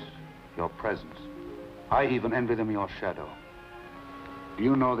voice, your presence. I even envy them your shadow. Do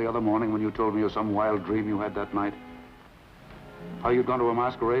you know the other morning when you told me of some wild dream you had that night? How you'd gone to a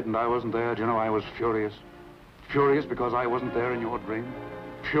masquerade and I wasn't there? Do you know, I was furious. Furious because I wasn't there in your dream.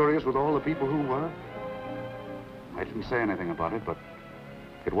 Furious with all the people who were. I didn't say anything about it, but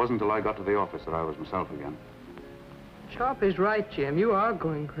it wasn't until I got to the office that I was myself again. Sharp is right, Jim. You are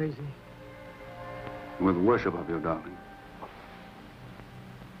going crazy. with worship of you, darling.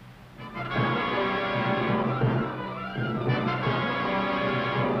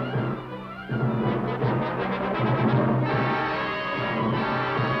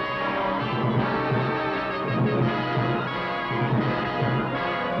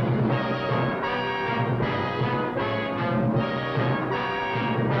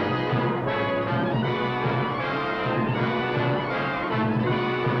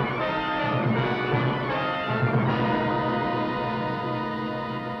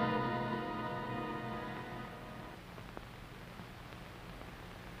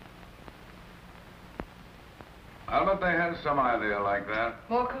 I'll bet they had some idea like that.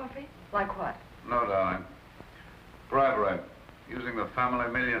 More coffee? Like what? No, darling. Bribery. Using the family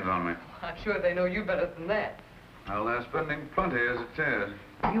millions on me. I'm sure they know you better than that. Well, they're spending plenty as it is.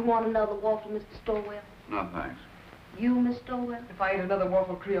 You want another waffle, Mr. Stowell? No, thanks. You, Miss Stowell? If I ate another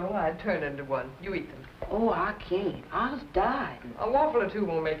waffle Creole, I'd turn into one. You eat them. Oh, I can't. I was dying. A waffle or two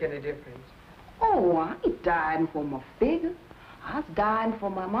won't make any difference. Oh, I ain't dying for my figure. I was dying for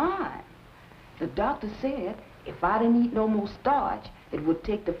my mind. The doctor said if I didn't eat no more starch, it would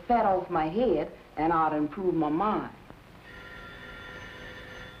take the fat off my head and I'd improve my mind.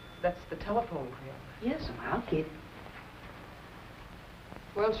 That's the telephone Creole. Yes, I'll get it.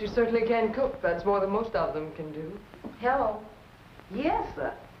 Well, she certainly can cook. That's more than most of them can do. Hello. Yes,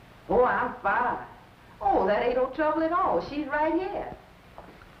 sir. Oh, I'm fine. Oh, that ain't no trouble at all. She's right here.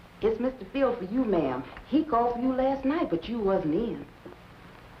 It's Mr. Phil for you, ma'am. He called for you last night, but you wasn't in.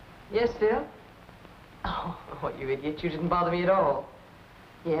 Yes, Phil? Oh, you idiot. You didn't bother me at all.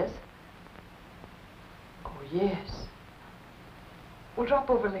 Yes? Oh, yes. We'll drop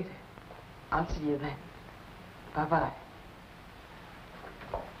over later. I'll see you then. Bye-bye.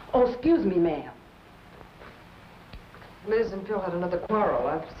 Oh, excuse me, ma'am. Liz and Phil had another quarrel.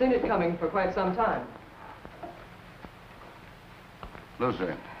 I've seen it coming for quite some time. Lucy,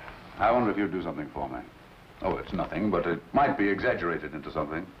 I wonder if you'd do something for me. Oh, it's nothing, but it might be exaggerated into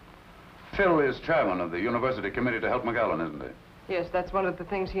something. Phil is chairman of the University Committee to help McAllen, isn't he? Yes, that's one of the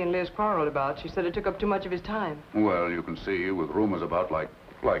things he and Liz quarreled about. She said it took up too much of his time. Well, you can see, with rumors about like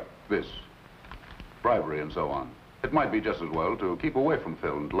this, bribery and so on, it might be just as well to keep away from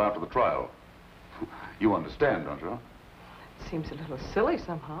Phil until after the trial. You understand, don't you? Seems a little silly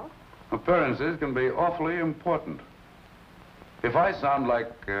somehow. Appearances can be awfully important. If I sound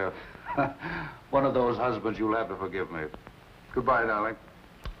like one of those husbands, you'll have to forgive me. Goodbye, darling.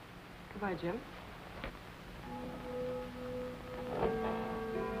 Goodbye, Jim.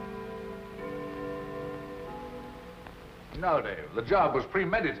 No, Dave, the job was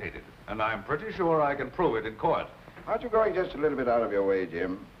premeditated, and I'm pretty sure I can prove it in court. Aren't you going just a little bit out of your way,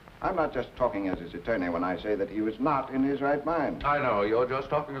 Jim? I'm not just talking as his attorney when I say that he was not in his right mind. I know, you're just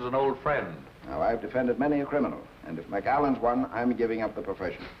talking as an old friend. Now, I've defended many a criminal, and if McAllen's one, I'm giving up the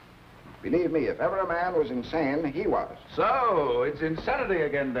profession. Believe me, if ever a man was insane, he was. So, it's insanity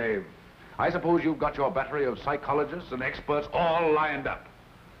again, Dave. I suppose you've got your battery of psychologists and experts all lined up.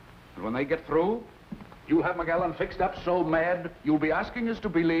 And when they get through, you'll have McAllen fixed up so mad, you'll be asking us to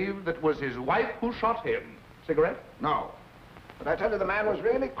believe that it was his wife who shot him. Cigarette? No. But I tell you, the man was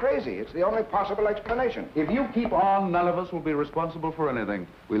really crazy. It's the only possible explanation. If you keep on, none of us will be responsible for anything.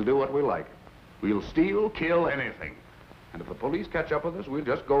 We'll do what we like. We'll steal, kill, anything. And if the police catch up with us, we'll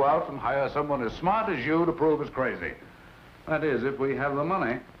just go out and hire someone as smart as you to prove us crazy. That is, if we have the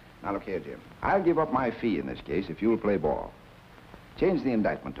money. Now, look here, Jim. I'll give up my fee in this case if you'll play ball. Change the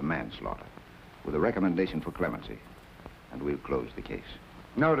indictment to manslaughter with a recommendation for clemency, and we'll close the case.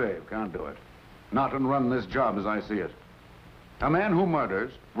 No, Dave, can't do it. Not and run this job as I see it. A man who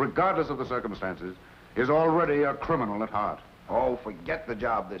murders, regardless of the circumstances, is already a criminal at heart. Oh, forget the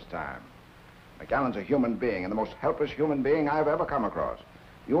job this time. McAllen's a human being, and the most helpless human being I've ever come across.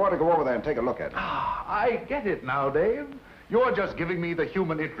 You ought to go over there and take a look at him. Ah, I get it now, Dave. You're just giving me the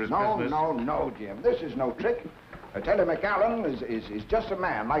human interest business. No, Jim. This is no trick. I tell you, McAllen is just a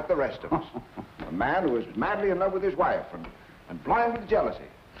man like the rest of us. A man who is madly in love with his wife and blind with jealousy.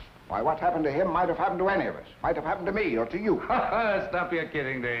 Why, what happened to him might have happened to any of us. Might have happened to me or to you. Stop your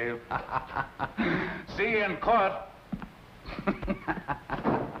kidding, Dave. See you in court.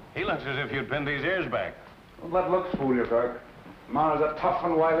 He looks as if you'd pinned his ears back. Don't let looks fool you, Kirk. Ma's a tough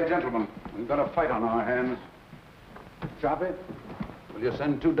and wily gentleman. We've got a fight on our hands. Choppy, will you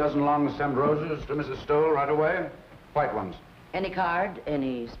send 24 long-stemmed roses to Mrs. Stoll right away? White ones. Any card?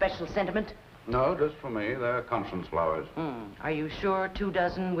 Any special sentiment? No, just for me. They're conscience flowers. Are you sure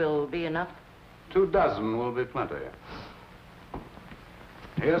 24 will be enough? 24 will be plenty.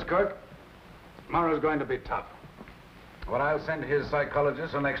 Yes, Kirk? Tomorrow's going to be tough. Well, I'll send his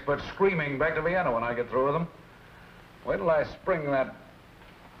psychologists and experts screaming back to Vienna when I get through with them. Wait till I spring that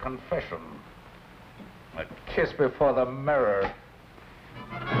confession. A kiss before the mirror.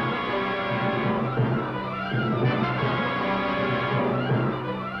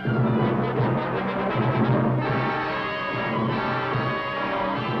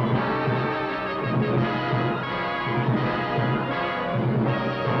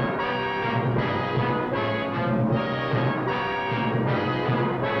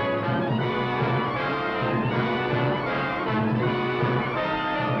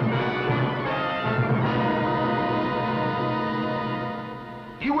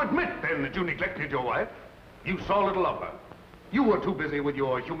 That you neglected your wife. You saw little of her. You were too busy with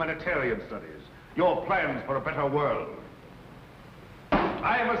your humanitarian studies, your plans for a better world.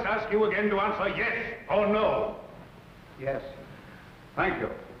 I must ask you again to answer yes or no. Yes. Thank you.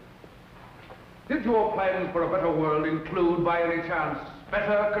 Did your plans for a better world include, by any chance,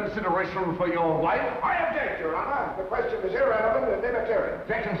 better consideration for your wife? I object, Your Honor. The question is irrelevant and immaterial.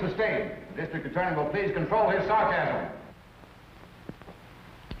 Objection sustained. The district attorney will please control his sarcasm.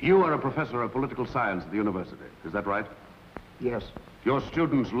 You are a professor of political science at the university, is that right? Yes, Your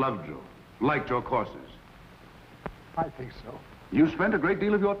students loved you, liked your courses. I think so. You spent a great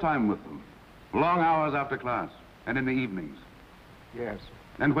deal of your time with them, long hours after class and in the evenings. Yes.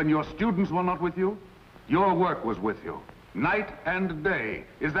 And when your students were not with you, your work was with you, night and day.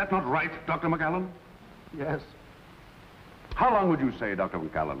 Is that not right, Dr. McAllen? Yes. How long would you say, Dr.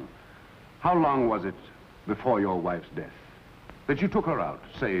 McAllen, how long was it before your wife's death that you took her out,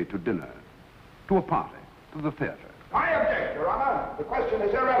 say, to dinner, to a party, to the theater? I object, Your Honor. The question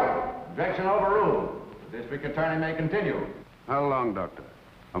is irrelevant. Objection overruled. The district attorney may continue. How long, Doctor?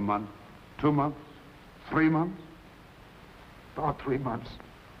 A month? 2 months? 3 months? About 3 months.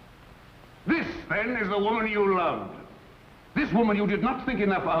 This, then, is the woman you loved. This woman you did not think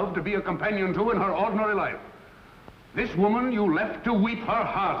enough of to be a companion to in her ordinary life. This woman you left to weep her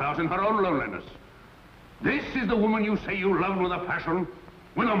heart out in her own loneliness. This is the woman you say you loved with a passion,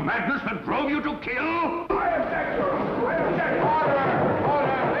 with a madness that drove you to kill? I object, Your Honor. I object. Order!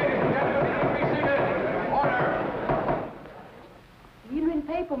 Order! Ladies and gentlemen, be seated. Order! Evening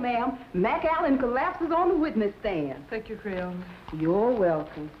paper, ma'am. McAllen collapses on the witness stand. Thank you, Creole. You're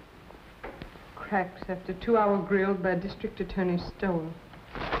welcome. Cracks after 2-hour grill by District Attorney Stoll.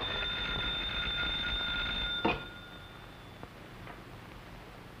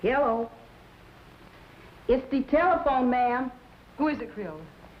 Hello. It's the telephone, ma'am. Who is it, Creole?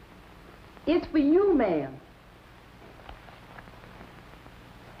 It's for you, ma'am.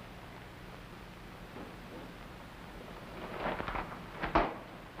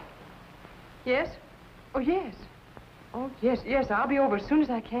 Yes? Oh, yes. Oh, yes, yes. I'll be over as soon as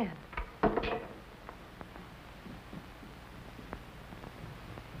I can.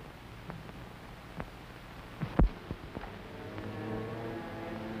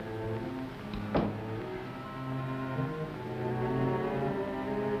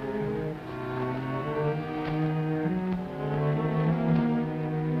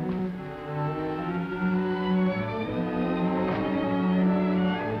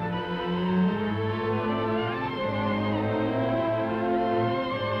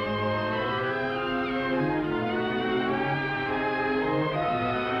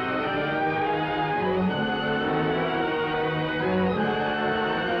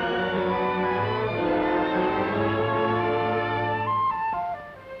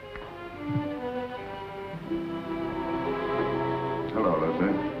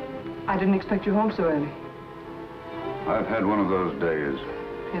 I didn't expect you home so early. I've had one of those days.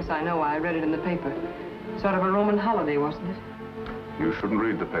 Yes, I know. I read it in the paper. Sort of a Roman holiday, wasn't it? You shouldn't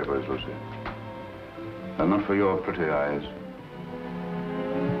read the papers, Lucy. They're not for your pretty eyes.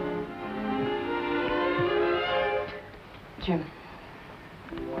 Jim.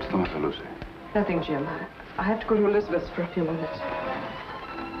 What's the matter, Lucy? Nothing, Jim. I have to go to Elizabeth's for a few minutes.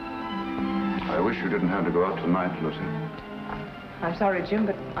 I wish you didn't have to go out tonight, Lucy. I'm sorry, Jim,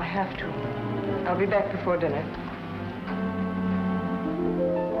 but I have to. I'll be back before dinner.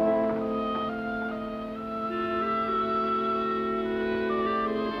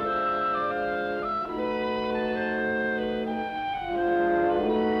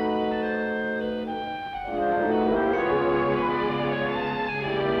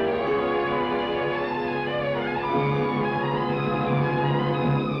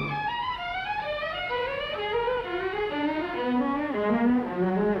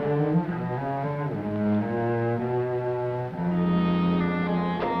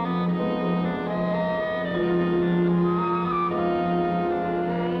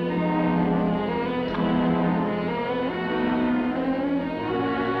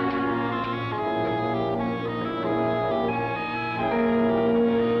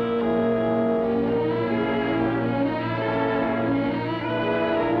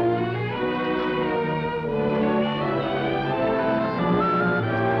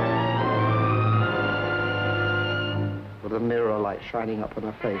 with the mirror light shining up on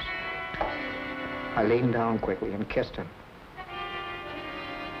her face. I leaned down quickly and kissed her.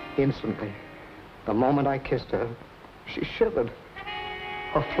 Instantly, the moment I kissed her, she shivered.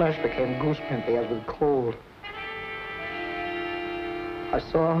 Her flesh became goosepimply as with cold. I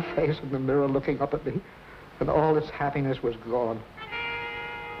saw her face in the mirror looking up at me, and all its happiness was gone.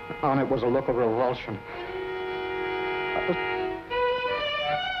 On it was a look of revulsion.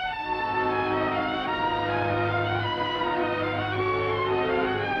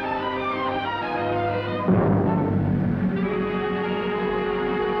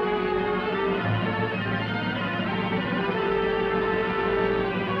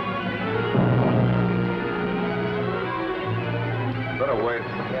 Better wait.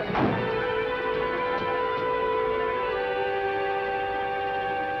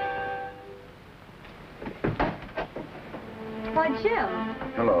 Why, Jim.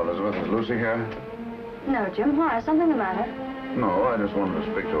 Hello, Elizabeth. Is Lucy here? No, Jim. Why? Is something the matter? No, I just wanted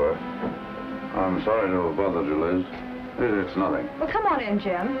to speak to her. I'm sorry to have bothered you, Liz. It's nothing. Well, come on in,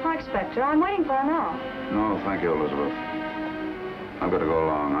 Jim. I expect her. I'm waiting for her now. No, thank you, Elizabeth. I've got to go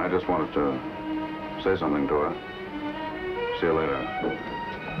along. I just wanted to say something to her. See you later.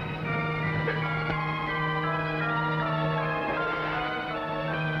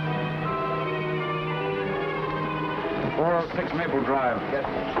 406 Maple Drive. Yes.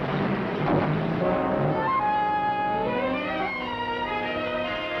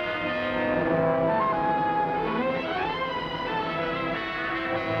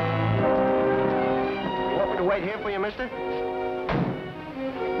 You want me to wait here for you, mister?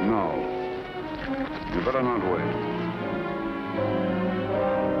 No. You better not wait.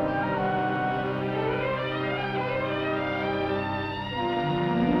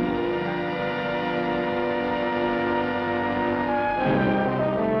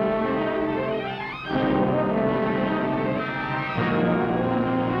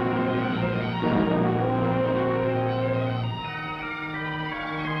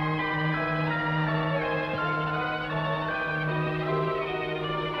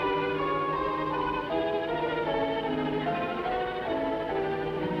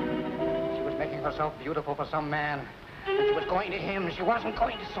 Herself beautiful for some man, and she was going to him. She wasn't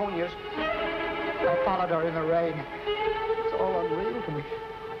going to Sonia's. I followed her in the rain. It's all unreal to me.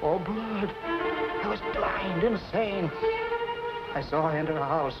 All blurred. I was blind, insane. I saw her enter a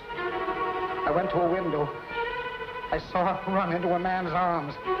house. I went to a window. I saw her run into a man's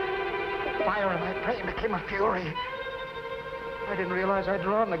arms. The fire in my brain became a fury. I didn't realize I'd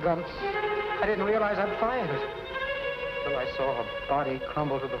drawn the gun. I didn't realize I'd fired it. Till I saw her body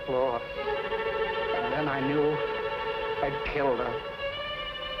crumble to the floor. Then I knew I'd killed her.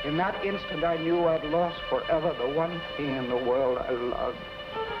 In that instant, I knew I'd lost forever the one thing in the world I loved.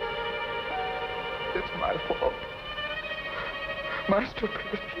 It's my fault. My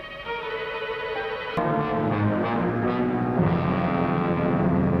stupidity.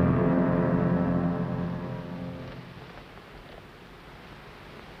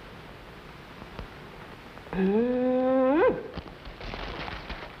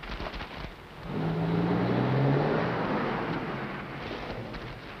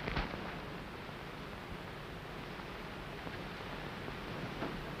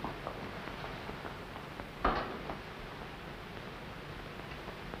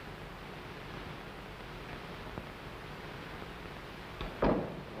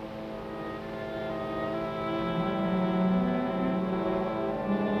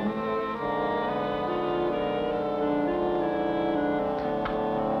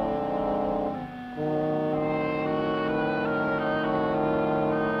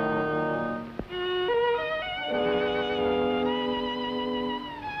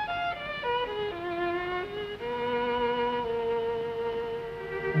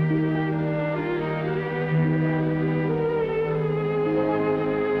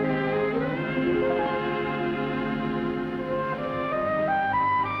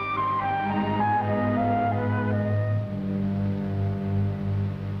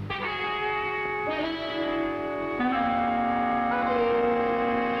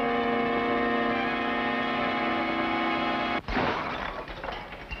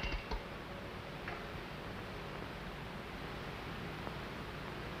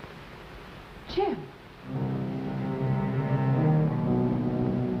 Jim.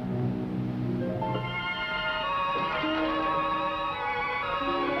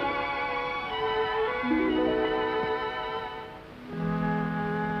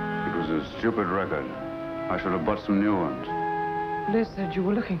 It was a stupid record. I should have bought some new ones. Liz said you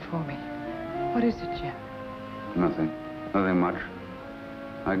were looking for me. What is it, Jim? Nothing. Nothing much.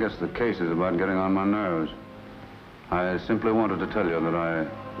 I guess the case is about getting on my nerves. I simply wanted to tell you that I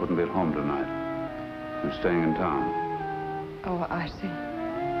wouldn't be at home tonight. I'm staying in town. Oh, I see.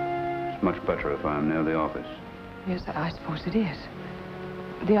 It's much better if I'm near the office. Yes, I suppose it is.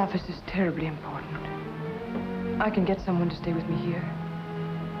 The office is terribly important. I can get someone to stay with me here.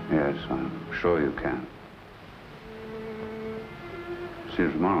 Yes, I'm sure you can. See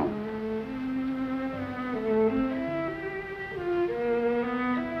you tomorrow.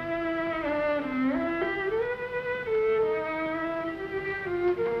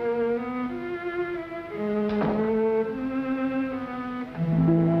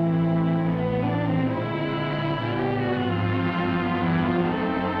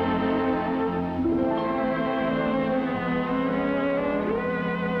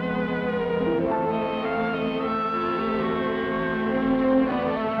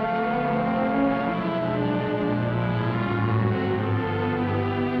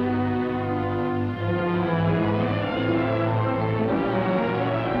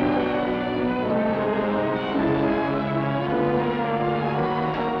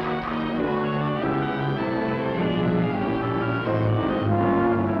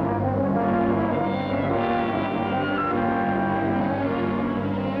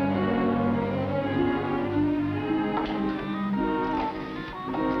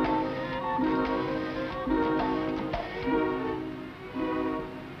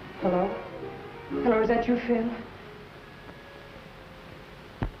 Hello, is that you, Phil?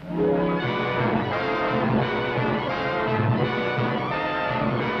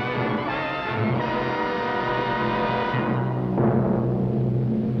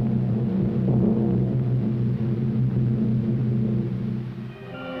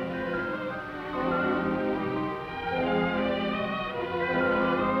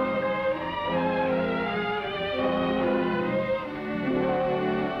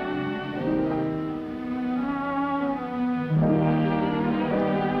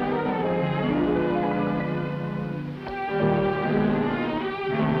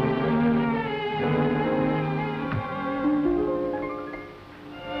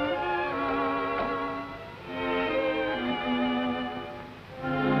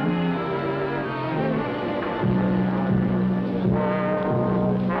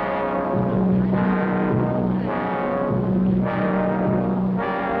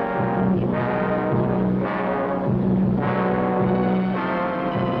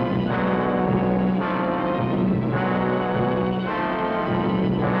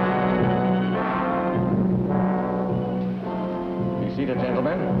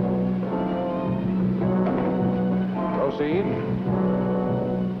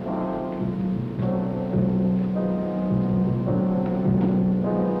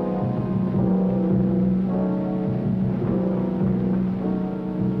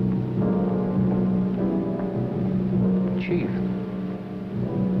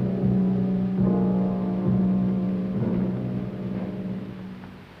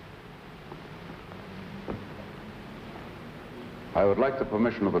 I would like the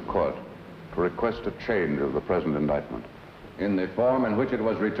permission of the court to request a change of the present indictment. In the form in which it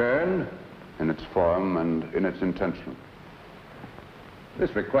was returned? In its form and in its intention.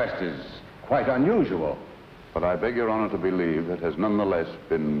 This request is quite unusual. But I beg Your Honor to believe it has nonetheless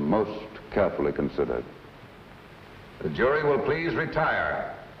been most carefully considered. The jury will please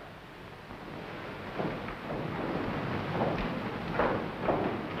retire.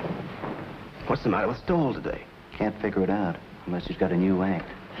 What's the matter with Stoll today? Can't figure it out, unless he's got a new act.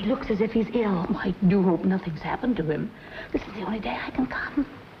 He looks as if he's ill. Oh, I do hope nothing's happened to him. This is the only day I can come.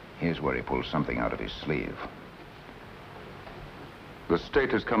 Here's where he pulls something out of his sleeve. The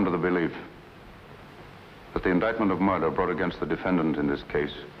state has come to the belief that the indictment of murder brought against the defendant in this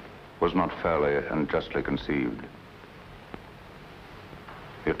case was not fairly and justly conceived.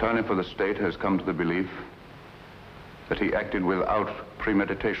 The attorney for the state has come to the belief that he acted without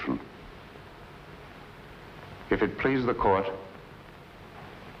premeditation. If it please the court,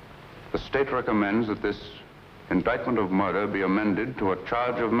 the state recommends that this indictment of murder be amended to a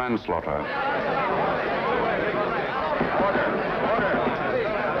charge of manslaughter.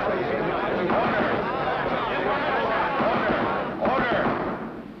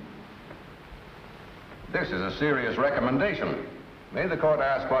 This is a serious recommendation. May the court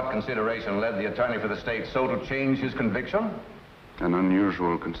ask what consideration led the attorney for the state so to change his conviction? An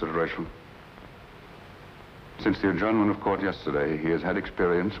unusual consideration. Since the adjournment of court yesterday, he has had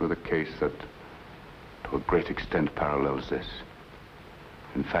experience with a case that, to a great extent, parallels this.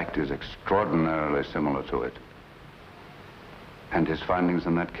 In fact, is extraordinarily similar to it. And his findings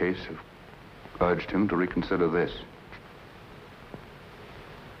in that case have urged him to reconsider this.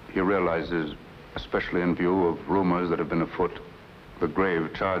 He realizes especially in view of rumors that have been afoot, the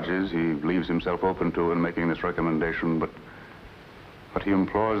grave charges he leaves himself open to in making this recommendation, but he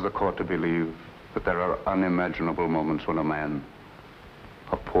implores the court to believe that there are unimaginable moments when a man,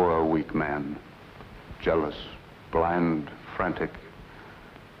 a poor, weak man, jealous, blind, frantic,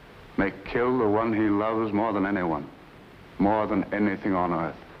 may kill the one he loves more than anyone, more than anything on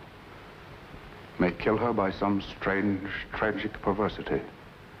earth, may kill her by some strange, tragic perversity,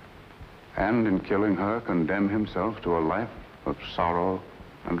 and in killing her condemn himself to a life of sorrow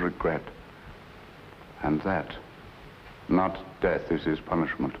and regret. And that, not death, is his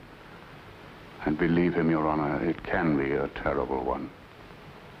punishment. And believe him, Your Honor, it can be a terrible one.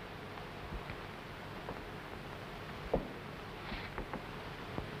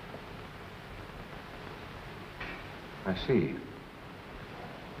 I see.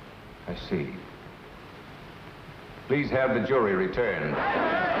 I see. Please have the jury returned.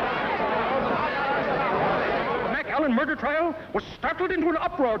 McAllen murder trial was startled into an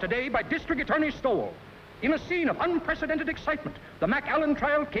uproar today by District Attorney Stoll. In a scene of unprecedented excitement, the McAllen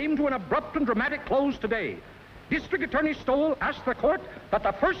trial came to an abrupt and dramatic close today. District Attorney Stoll asked the court that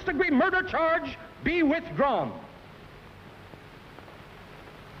the first-degree murder charge be withdrawn.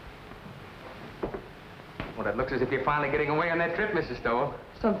 Well, it looks as if you're finally getting away on that trip, Mrs. Stoll.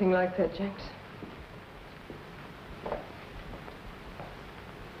 Something like that, Jenks.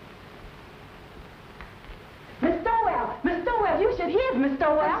 Miss Stowell, you should hear Miss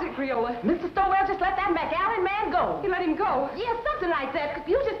Stowell. That's it, Creola. Mr. Stowell just let that McAllen man go. You let him go? Yes, something like that.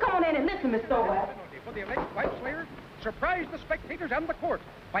 You just come on in and listen, Miss Stowell. For the alleged wife slayer, surprised the spectators and the court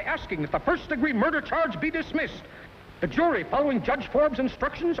by asking that the first-degree murder charge be dismissed. The jury, following Judge Forbes'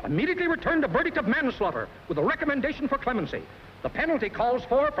 instructions, immediately returned a verdict of manslaughter with a recommendation for clemency. The penalty calls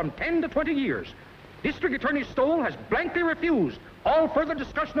for from 10 to 20 years. District Attorney Stoll has blankly refused all further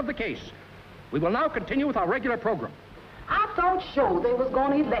discussion of the case. We will now continue with our regular program. I thought sure they was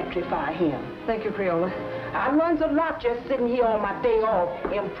going to electrify him. Thank you, Creola. I learned a lot just sitting here on my day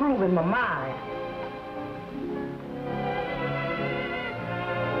off, improving my mind.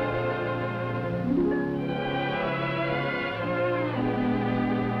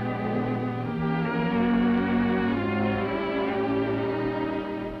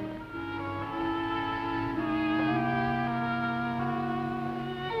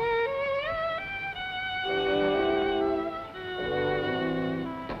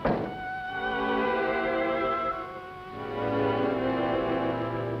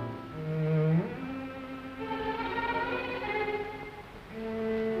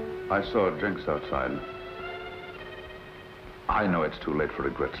 I saw Jenks outside. I know it's too late for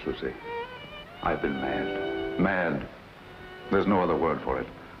regrets, Lucy. I've been mad. Mad. There's no other word for it.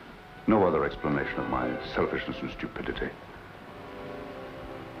 No other explanation of my selfishness and stupidity.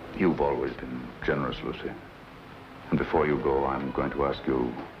 You've always been generous, Lucy. And before you go, I'm going to ask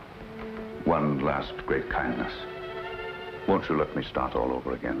you one last great kindness. Won't you let me start all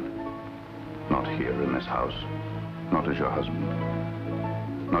over again? Not here in this house. Not as your husband.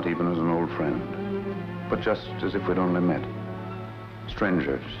 Not even as an old friend, but just as if we'd only met.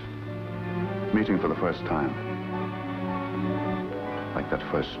 Strangers, meeting for the first time. Like that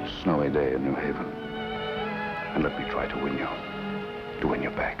first snowy day in New Haven. And let me try to win you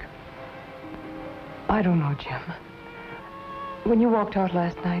back. I don't know, Jim. When you walked out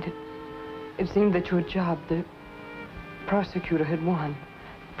last night, it seemed that your job, the prosecutor, had won.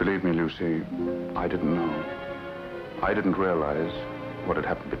 Believe me, Lucy, I didn't know. I didn't realize what had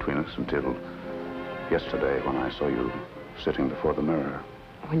happened between us until yesterday when I saw you sitting before the mirror.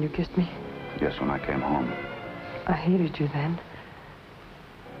 When you kissed me? Yes, when I came home. I hated you then.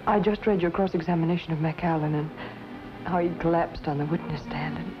 I just read your cross-examination of McAllen and how he collapsed on the witness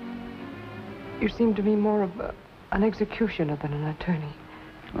stand. And you seemed to me more of an executioner than an attorney.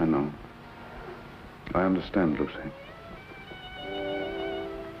 I know. I understand, Lucy.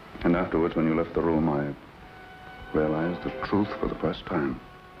 And afterwards, when you left the room, I realized the truth for the first time.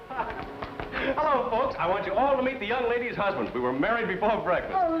 Hello, folks. I want you all to meet the young lady's husbands. We were married before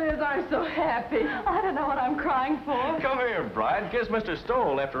breakfast. Oh, Liz, I'm so happy. I don't know what I'm crying for. Come here, bride. Kiss Mr.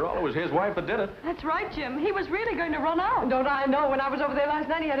 Stoll. After all, it was his wife that did it. That's right, Jim. He was really going to run out. Don't I know? When I was over there last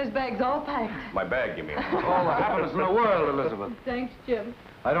night, he had his bags all packed. My bag, you mean? All the happiness in the world, Elizabeth. Thanks, Jim.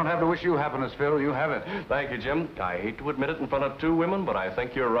 I don't have to wish you happiness, Phil. You have it. Thank you, Jim. I hate to admit it in front of two women, but I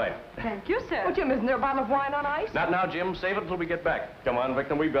think you're right. Thank you, sir. Oh, Jim, isn't there a bottle of wine on ice? Not now, Jim. Save it until we get back. Come on,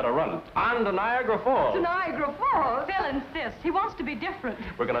 Victim. We've got to run. On to Niagara Falls. To Niagara Falls? Phil insists. He wants to be different.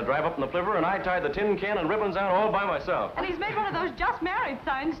 We're going to drive up in the flivver, and I tied the tin can and ribbons out all by myself. And he's made one of those just married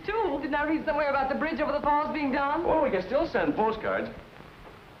signs, too. Didn't I read somewhere about the bridge over the falls being done? Oh, we can still send postcards.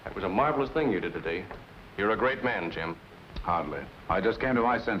 That was a marvelous thing you did today. You're a great man, Jim. Hardly. I just came to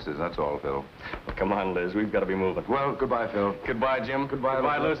my senses, that's all, Phil. Well, come on, Liz. We've got to be moving. Well, goodbye, Phil. Goodbye, Jim.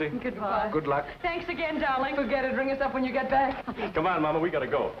 Goodbye, Lucy. Goodbye. Good luck. Thanks again, darling. Forget it. Ring us up when you get back. Come on, Mama. We got to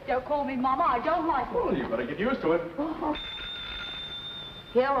go. Don't call me Mama. I don't like it. Well, you better get used to it.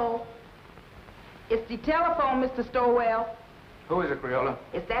 Hello. It's the telephone, Mr. Stowell. Who is it, Creola?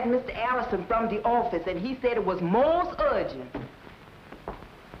 It's that Mr. Allison from the office, and he said it was most urgent.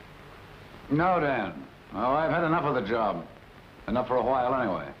 No, Dan. No, I've had enough of the job. Enough for a while,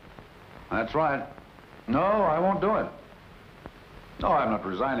 anyway. That's right. No, I won't do it. No, I'm not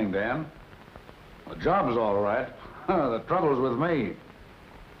resigning, Dan. The job's all right. The trouble's with me.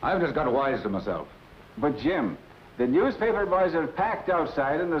 I've just got wise to myself. But, Jim, the newspaper boys are packed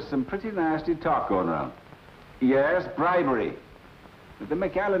outside, and there's some pretty nasty talk going around. Yes, bribery. The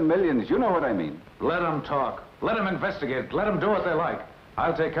McAllen millions, you know what I mean. Let them talk. Let them investigate. Let them do what they like.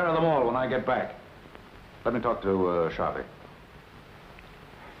 I'll take care of them all when I get back. Let me talk to Sharpie.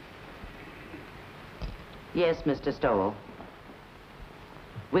 Yes, Mr. Stowell.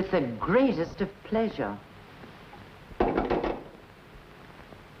 With the greatest of pleasure.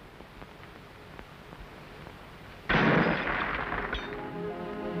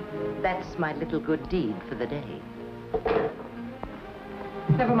 That's my little good deed for the day.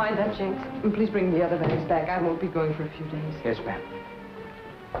 Never mind that, Jinx. And please bring the other bags back. I won't be going for a few days. Yes, ma'am.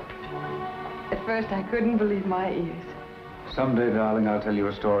 At first, I couldn't believe my ears. Someday, darling, I'll tell you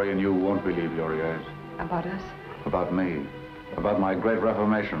a story and you won't believe your ears. About us? About me. About my great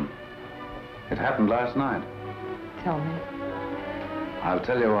reformation. It happened last night. Tell me. I'll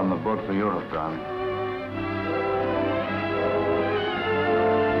tell you on the boat for Europe, darling.